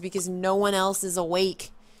sleep is because no one else is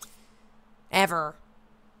awake. Ever.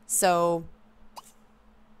 So,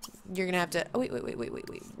 you're gonna have to... Oh,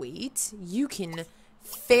 wait. You can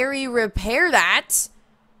fairy repair that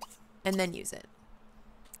and then use it.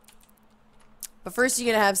 But first you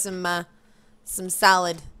gotta have some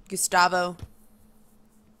salad, Gustavo.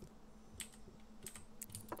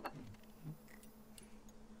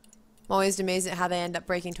 I'm always amazed at how they end up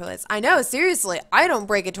breaking toilets. I know, seriously. I don't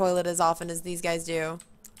break a toilet as often as these guys do.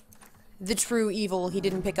 The true evil. He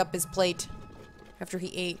didn't pick up his plate after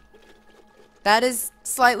he ate. That is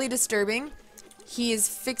slightly disturbing. He is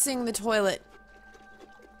fixing the toilet.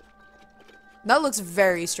 That looks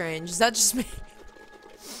very strange. Is that just me?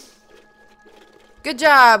 Good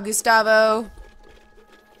job, Gustavo.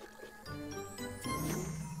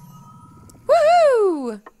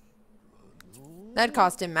 Woohoo! That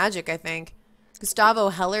cost him magic, I think. Gustavo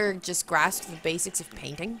Heller just grasped the basics of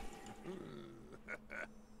painting.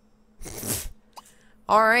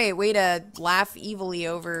 Alright, way to laugh evilly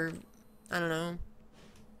over... I don't know.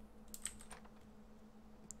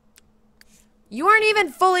 You aren't even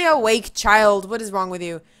fully awake, child. What is wrong with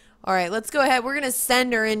you? Alright, let's go ahead. We're gonna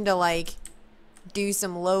send her in to, like, do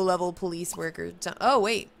some low-level police work or something. Oh,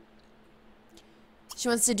 wait. She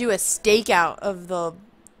wants to do a stakeout of the...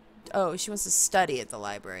 Oh, she wants to study at the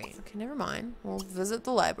library. Okay, never mind. We'll visit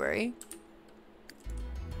the library.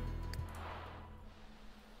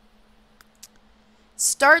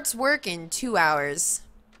 Starts work in 2 hours.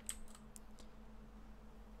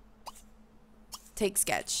 Take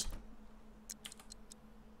sketch.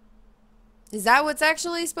 Is that what's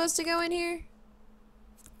actually supposed to go in here?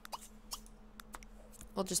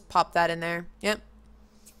 We'll just pop that in there. Yep.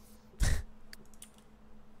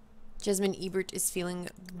 Jasmine Ebert is feeling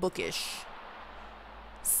bookish.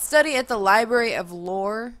 Study at the Library of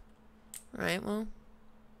Lore. Alright, well.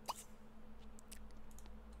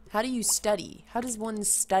 How do you study? How does one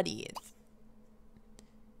study it?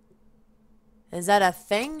 Is that a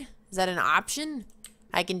thing? Is that an option?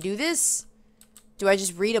 I can do this? Do I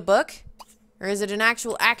just read a book? Or is it an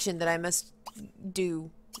actual action that I must do?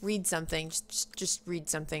 Read something. Just read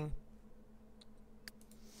something.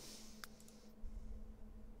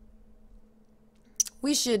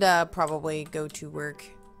 We should probably go to work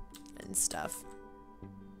and stuff.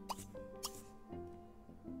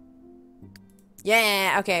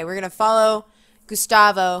 Yeah, okay, we're gonna follow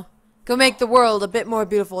Gustavo. Go make the world a bit more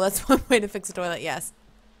beautiful. That's one way to fix a toilet, yes.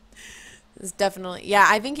 It's definitely, yeah,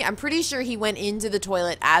 I'm pretty sure he went into the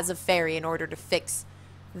toilet as a fairy in order to fix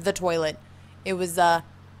the toilet. It was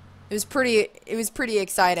pretty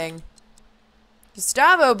exciting.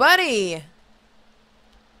 Gustavo, buddy!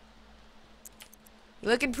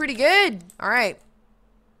 You're looking pretty good. Alright.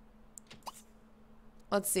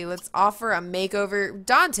 Let's see, let's offer a makeover.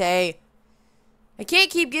 Dante! I can't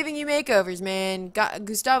keep giving you makeovers, man.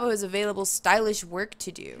 Gustavo has available stylish work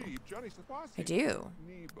to do. I do.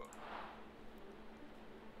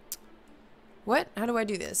 What? How do I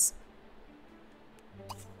do this?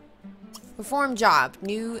 Perform job.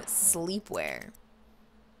 New sleepwear.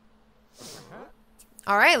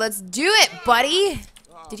 Alright, let's do it, buddy!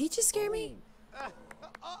 Did he just scare me?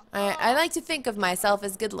 I like to think of myself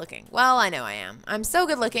as good looking. Well, I know I am. I'm so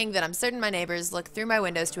good looking that I'm certain my neighbors look through my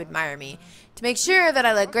windows to admire me. To make sure that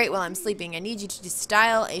I look great while I'm sleeping, I need you to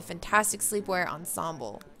style a fantastic sleepwear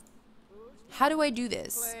ensemble. How do I do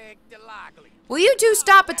this? Will you two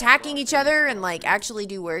stop attacking each other and, like, actually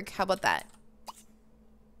do work? How about that?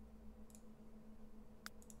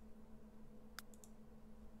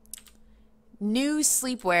 New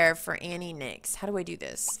sleepwear for Annie Nix. How do I do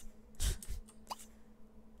this?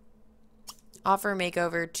 Offer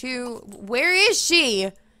makeover to... Where is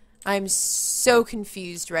she? I'm so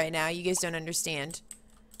confused right now. You guys don't understand.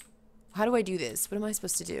 How do I do this? What am I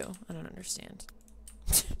supposed to do? I don't understand.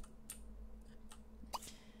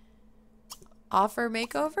 Offer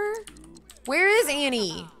makeover? Where is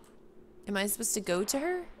Annie? Am I supposed to go to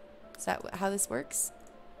her? Is that how this works?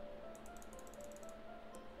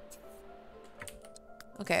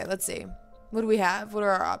 Okay, let's see. What do we have? What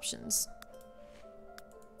are our options?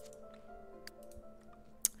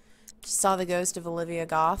 Just saw the ghost of Olivia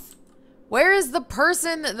Goth. Where is the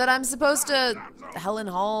person that I'm supposed to... Helen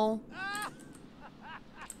Hall?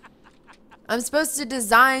 I'm supposed to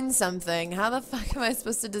design something. How the fuck am I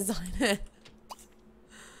supposed to design it?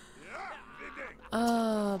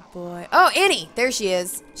 Oh, boy. Oh, Annie! There she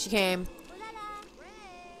is. She came.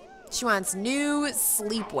 She wants new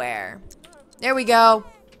sleepwear. There we go.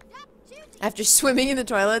 After swimming in the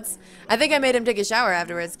toilets. I think I made him take a shower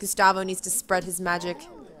afterwards. Gustavo needs to spread his magic.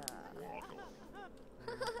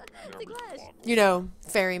 You know,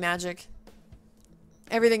 fairy magic.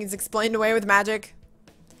 Everything is explained away with magic.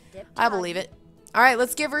 I believe it. Alright,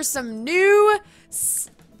 let's give her some new...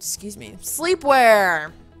 excuse me.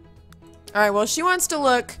 Sleepwear. Alright, well, she wants to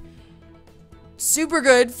look super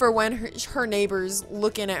good for when her neighbors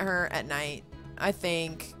looking at her at night. I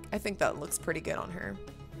think that looks pretty good on her.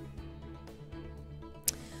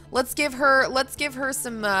 Let's give her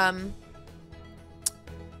some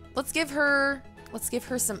let's give her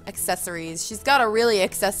some accessories. She's got to really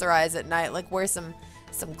accessorize at night, like wear some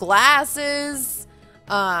glasses.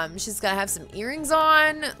 She's got to have some earrings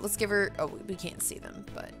on. Let's give her, oh, we can't see them,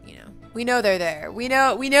 but you know. We know they're there. We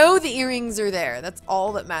know the earrings are there. That's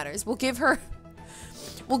all that matters. We'll give her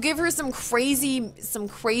some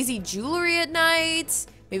crazy jewelry at night.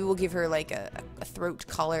 Maybe we'll give her like a throat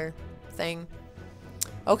collar thing.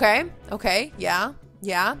 Okay, yeah,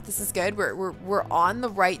 this is good. We're on the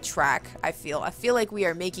right track. I feel like we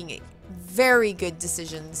are making very good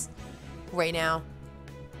decisions right now.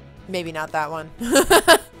 Maybe not that one.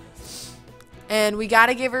 And we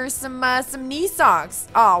gotta give her some knee socks.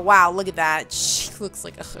 Oh wow, look at that. She looks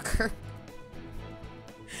like a hooker.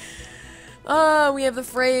 Oh, we have the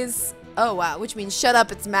phrase. Oh wow, which means shut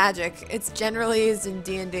up, it's magic. It's generally used in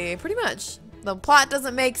D&D, pretty much. The plot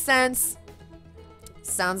doesn't make sense.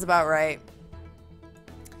 Sounds about right.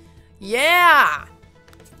 Yeah!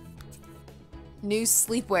 New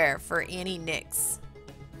sleepwear for Annie Nix.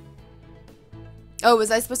 Oh,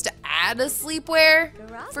 was I supposed to add a sleepwear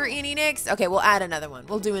for Annie Nix? Okay, we'll add another one.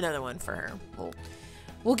 We'll do another one for her.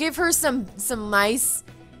 We'll give her some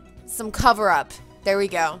cover up. There we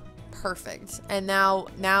go. Perfect. And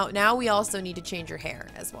now we also need to change your hair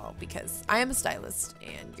as well, because I am a stylist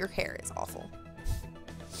and your hair is awful.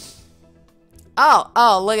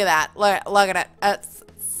 Oh, look at that. Look at it. It's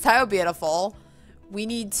so beautiful. We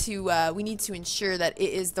need to ensure that it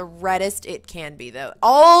is the reddest it can be, though.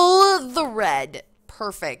 All the red.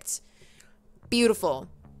 Perfect. Beautiful.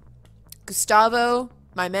 Gustavo,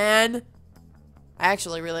 my man. I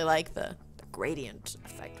actually really like the gradient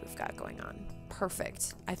effect we've got going on.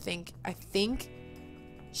 Perfect. I think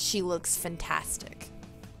she looks fantastic.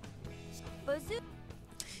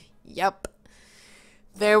 Yep.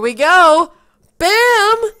 There we go.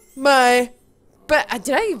 Bam! But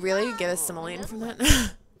did I really get a simoleon from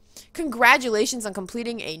that? Congratulations on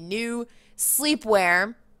completing a new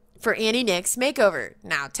sleepwear for Annie Nick's makeover.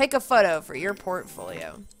 Now, take a photo for your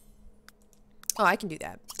portfolio. Oh, I can do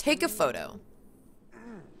that. Take a photo.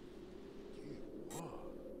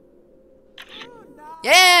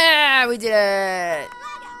 Yeah, we did it.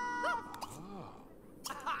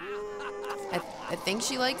 I think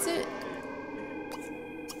she likes it.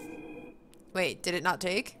 Wait, did it not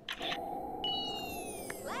take?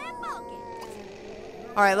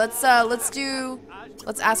 All right, let's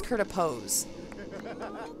ask her to pose.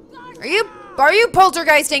 Are you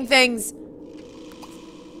poltergeisting things?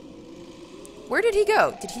 Where did he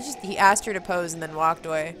go? Did he asked her to pose and then walked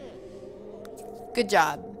away? Good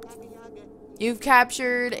job. You've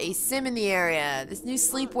captured a sim in the area. This new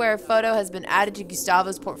sleepwear photo has been added to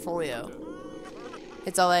Gustavo's portfolio.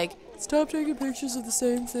 It's all like, stop taking pictures of the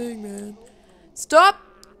same thing, man. Stop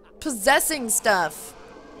possessing stuff.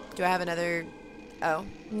 Do I have another? Oh,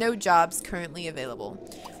 no jobs currently available.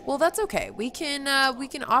 Well, that's okay. We can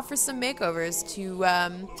offer some makeovers to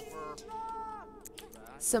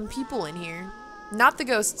some people in here. Not the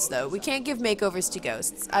ghosts, though. We can't give makeovers to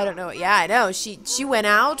ghosts. I don't know. Yeah, I know. She went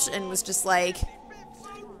out and was just like...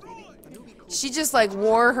 She just, like,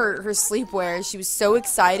 wore her sleepwear. She was so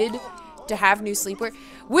excited to have new sleepwear.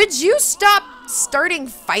 Would you stop starting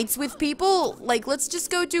fights with people? Like, let's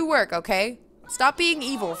just go do work, okay? Stop being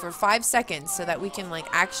evil for 5 seconds so that we can, like,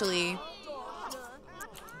 actually...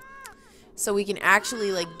 So we can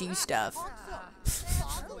actually, like, do stuff.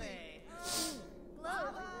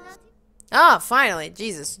 Oh, finally.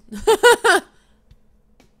 Jesus. I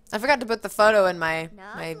forgot to put the photo in my...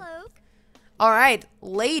 Alright,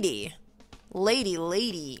 lady.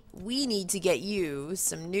 Lady. We need to get you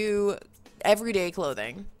some new everyday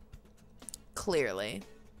clothing. Clearly.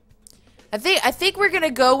 I think we're gonna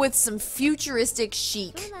go with some futuristic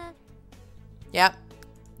chic. Yep.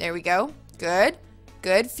 There we go. Good.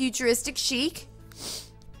 Good. Futuristic chic.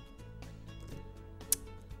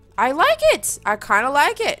 I like it. I kind of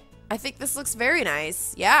like it. I think this looks very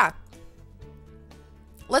nice. Yeah.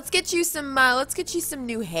 Let's get you some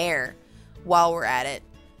new hair while we're at it.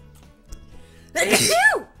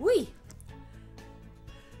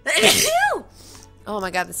 Oh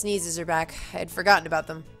my god, the sneezes are back. I had forgotten about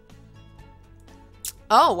them.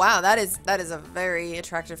 Oh wow, that is a very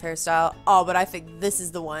attractive hairstyle. Oh, but I think this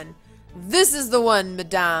is the one. This is the one,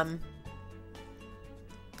 madame.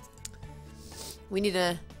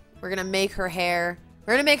 We're gonna make her hair.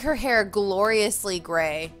 We're gonna make her hair gloriously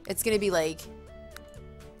gray. It's gonna be like,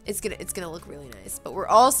 it's gonna look really nice. But we're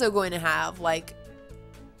also going to have like,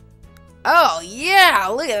 oh yeah,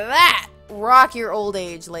 look at that. Rock your old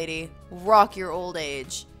age, lady. Rock your old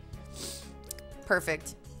age.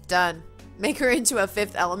 Perfect. Done. Make her into a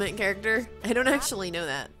Fifth Element character. I don't actually know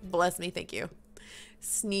that. Bless me, thank you.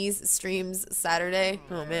 Sneeze streams Saturday.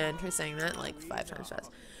 Oh man, you're saying that like 5 times fast.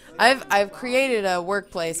 I've created a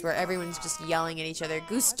workplace where everyone's just yelling at each other.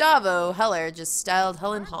 Gustavo Heller just styled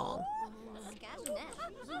Helen Hall.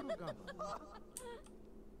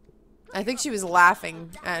 I think she was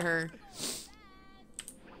laughing at her.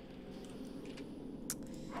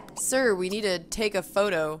 Sir, we need to take a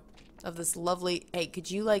photo of this lovely... Hey, could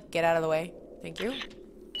you, like, get out of the way? Thank you.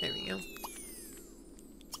 There we go.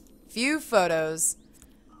 Few photos.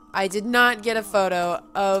 I did not get a photo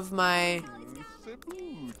of my...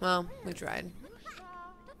 Well, we tried.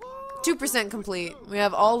 2% complete. We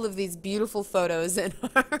have all of these beautiful photos in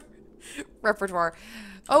our repertoire.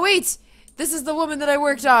 Oh, wait! This is the woman that I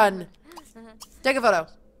worked on! Take a photo.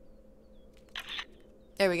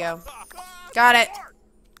 There we go. Got it.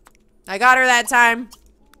 I got her that time.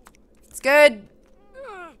 It's good.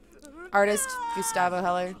 Artist, Gustavo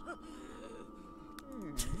Heller.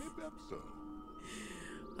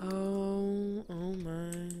 Oh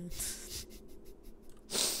my.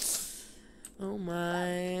 Oh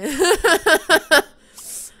my.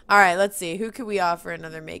 Alright, let's see. Who could we offer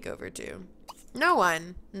another makeover to? No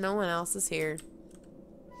one. No one else is here.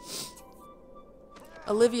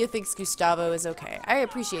 Olivia thinks Gustavo is okay. I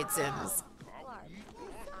appreciate Sims.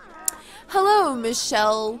 Hello,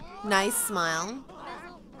 Michelle. Nice smile.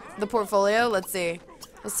 The portfolio? Let's see.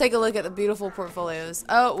 Let's take a look at the beautiful portfolios.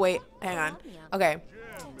 Oh, wait. Hang on. Okay.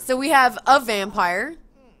 So we have a vampire.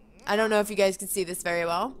 I don't know if you guys can see this very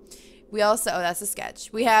well. We also... Oh, that's a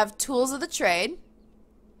sketch. We have tools of the trade.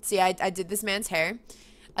 See, I did this man's hair.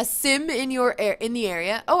 A sim in the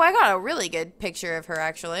area. Oh, I got a really good picture of her,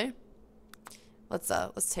 actually. Let's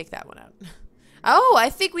take that one out. Oh, I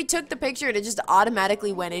think we took the picture and it just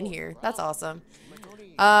automatically went in here. That's awesome.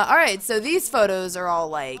 Alright, so these photos are all,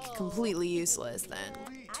 like, completely useless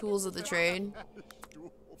then. Tools of the trade.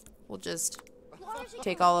 We'll just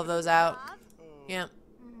take all of those out. Yeah.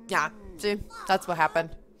 Yeah. See? That's what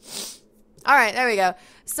happened. Alright, there we go.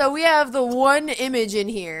 So we have the one image in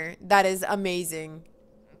here that is amazing.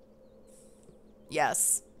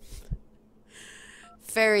 Yes.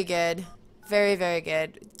 Very good. Very, very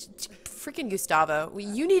good. Freaking Gustavo.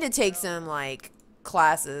 You need to take some, like,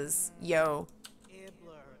 classes. Yo.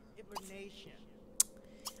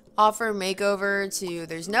 Offer makeover to...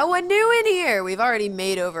 There's no one new in here. We've already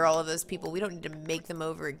made over all of those people. We don't need to make them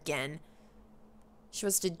over again. She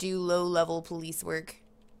wants to do low-level police work.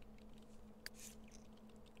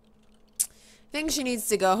 I think she needs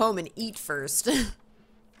to go home and eat first.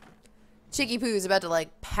 Chicky Poo's about to,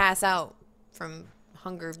 like, pass out from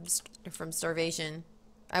hunger, from starvation.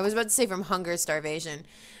 I was about to say from hunger starvation.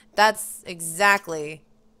 That's exactly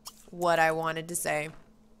what I wanted to say.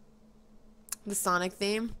 The Sonic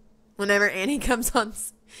theme. Whenever Annie comes on...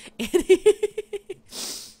 Annie...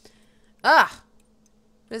 Ah!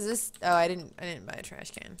 What is this? Oh, I didn't buy a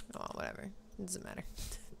trash can. Oh, whatever. It doesn't matter.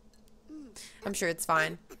 I'm sure it's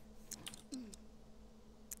fine.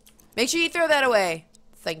 Make sure you throw that away.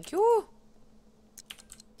 Thank you.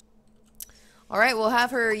 Alright, we'll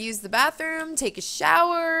have her use the bathroom, take a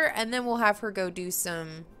shower, and then we'll have her go do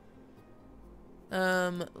some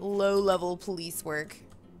low-level police work.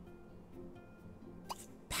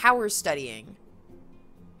 Power studying.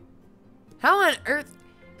 How on earth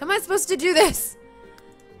am I supposed to do this?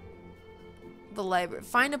 The library.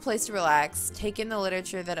 Find a place to relax, take in the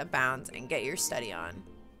literature that abounds, and get your study on.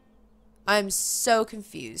 I'm so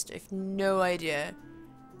confused. I have no idea.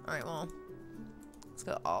 Alright, well, let's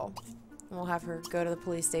go all. We'll have her go to the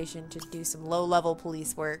police station to do some low-level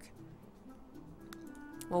police work.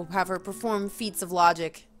 We'll have her perform feats of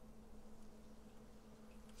logic.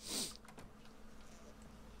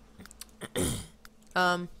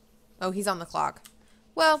 Oh, he's on the clock.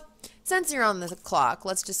 Well, since you're on the clock,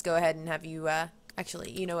 let's just go ahead and have you,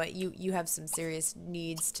 actually, you know what, you have some serious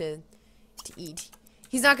needs to eat.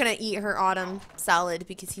 He's not gonna eat her autumn salad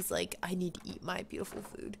because he's like, I need to eat my beautiful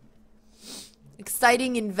food.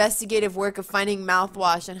 Exciting investigative work of finding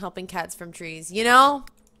mouthwash and helping cats from trees. You know?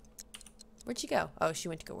 Where'd she go? Oh, she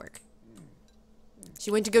went to go work. She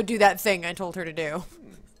went to go do that thing I told her to do.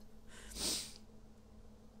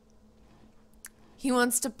 He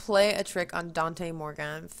wants to play a trick on Dante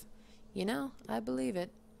Morganth. You know, I believe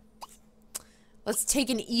it. Let's take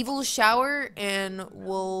an evil shower and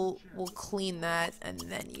we'll clean that and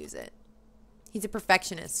then use it. He's a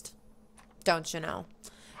perfectionist. Don't you know?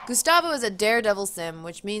 Gustavo is a daredevil sim,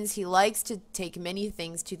 which means he likes to take many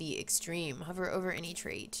things to the extreme. Hover over any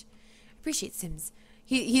trait. Appreciate Sims.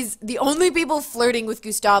 He's the only people flirting with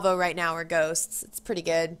Gustavo right now are ghosts. It's pretty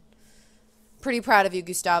good. Pretty proud of you,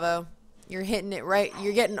 Gustavo. You're hitting it right.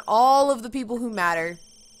 You're getting all of the people who matter.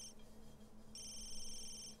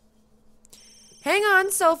 Hang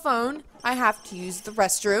on, cell phone. I have to use the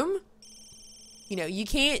restroom. You know, you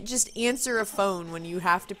can't just answer a phone when you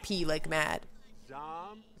have to pee like mad.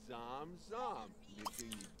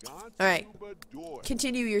 Alright.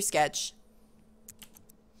 Continue your sketch.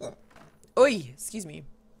 Oi, excuse me.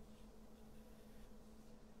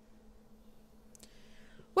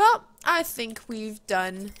 Well, I think we've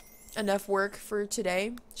done enough work for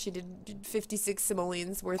today. She did 56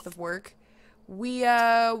 simoleons worth of work. We,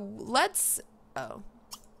 let's... Oh.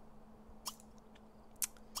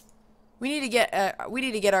 We need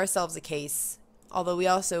to get ourselves a case. Although we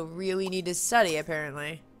also really need to study,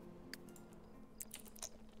 apparently.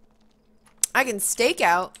 I can stake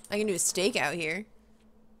out. I can do a stakeout here.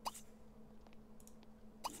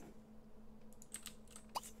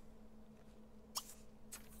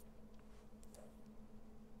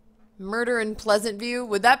 Murder in Pleasant View.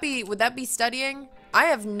 Would that be studying? I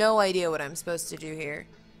have no idea what I'm supposed to do here.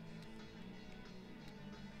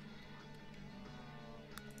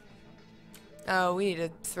 Oh, we need to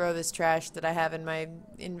throw this trash that I have in my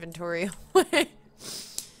inventory away.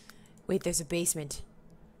 Wait, there's a basement.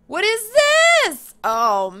 What is this?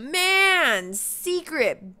 Oh, man.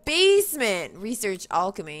 Secret basement. Research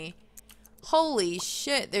alchemy. Holy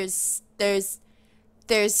shit. There's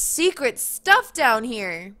secret stuff down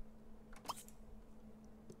here.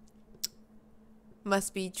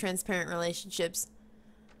 Must be transparent relationships.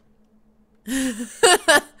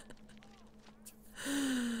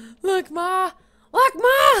 Look, Ma! Look,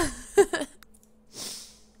 Ma!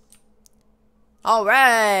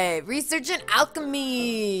 Alright. Research and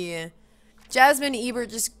alchemy. Jasmine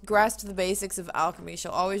Ebert just grasped the basics of alchemy.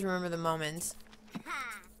 She'll always remember the moment.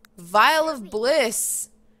 Vial of Bliss.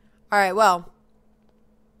 Alright, well.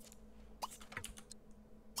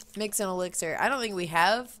 Mix an elixir. I don't think we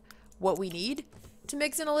have what we need to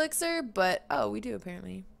mix an elixir, but oh, we do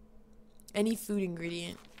apparently. Any food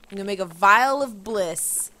ingredient. I'm gonna make a vial of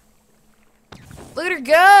bliss. Look at her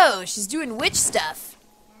go! She's doing witch stuff.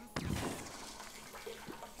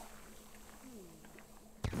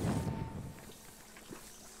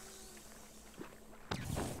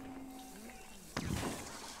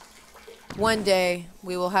 One day,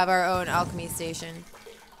 we will have our own alchemy station.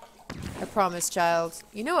 I promise, child.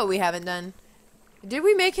 You know what we haven't done? Did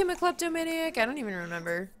we make him a kleptomaniac? I don't even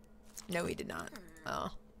remember. No, we did not.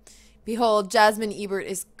 Oh. Behold, Jasmine Ebert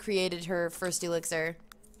has created her first elixir.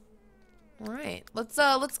 Alright, let's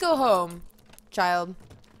go home, child.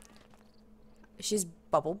 She's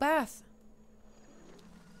bubble bath.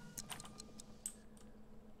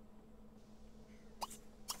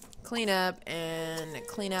 Clean up and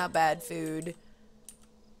clean out bad food.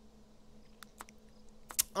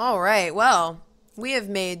 Alright, well, we have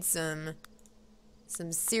made some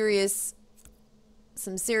serious,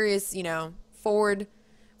 you know, forward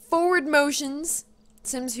motions.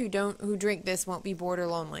 Sims who drink this won't be bored or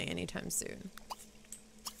lonely anytime soon.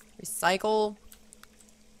 Recycle.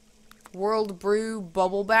 World brew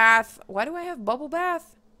bubble bath. Why do I have bubble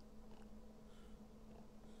bath?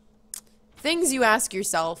 Things you ask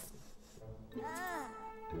yourself.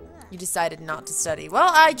 You decided not to study.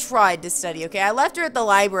 Well, I tried to study, okay? I left her at the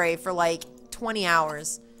library for like 20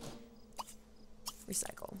 hours.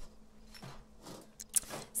 Recycle.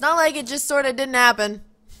 It's not like it just sort of didn't happen.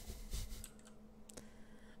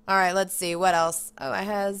 Alright, let's see. What else? Oh, I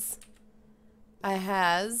has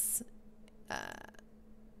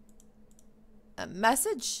a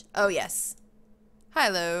message? Oh, yes.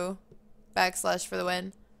 Hello. Backslash for the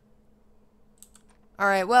win.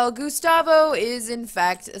 Alright, well, Gustavo is in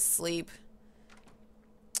fact asleep.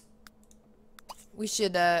 We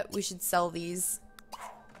should sell these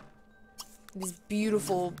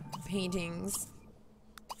beautiful paintings.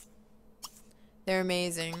 They're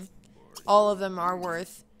amazing. All of them are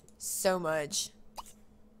worth so much.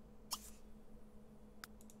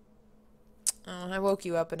 Oh, I woke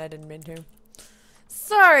you up and I didn't mean to.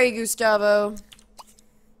 Sorry, Gustavo.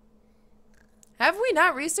 Have we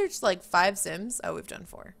not researched like 5 Sims? Oh, we've done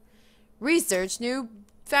 4. Research new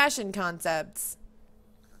fashion concepts.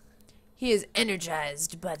 He is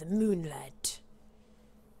energized by the moonlight.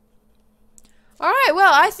 All right,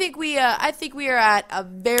 well, I think we are at a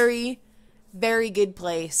very, very good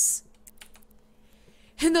place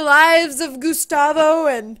in the lives of Gustavo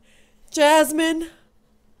and Jasmine.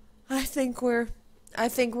 I think we're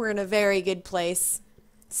in a very good place.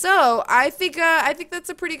 So, I think that's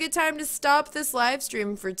a pretty good time to stop this live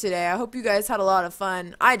stream for today. I hope you guys had a lot of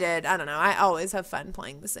fun. I did. I don't know. I always have fun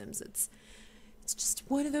playing The Sims. It's just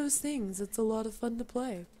one of those things. It's a lot of fun to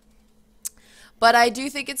play. But I do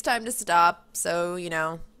think it's time to stop. So, you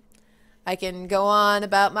know, I can go on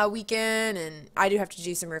about my weekend, and I do have to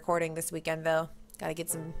do some recording this weekend though. Gotta get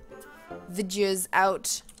some videos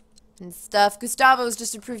out and stuff. Gustavo's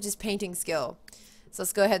just improved his painting skill. So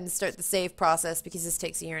let's go ahead and start the save process because this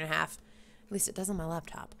takes a year and a half. At least it does on my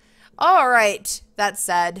laptop. Alright, that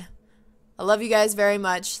said, I love you guys very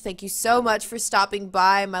much. Thank you so much for stopping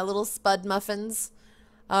by, my little spud muffins.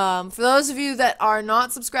 For those of you that are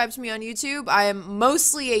not subscribed to me on YouTube, I am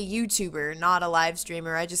mostly a YouTuber, not a live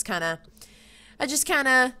streamer. I just kind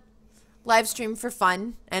of live stream for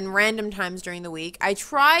fun and random times during the week. I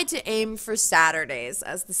try to aim for Saturdays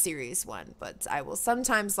as the series one, but I will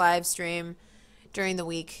sometimes live stream during the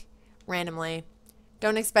week randomly.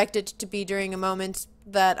 Don't expect it to be during a moment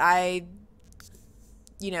that I,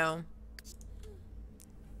 you know,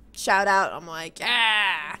 shout out. I'm like,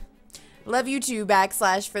 ah, love you too,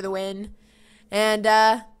 backslash for the win. And,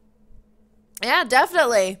 yeah,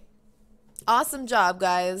 definitely. Awesome job,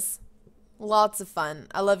 guys. Lots of fun.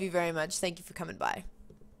 I love you very much. Thank you for coming by.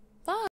 Bye.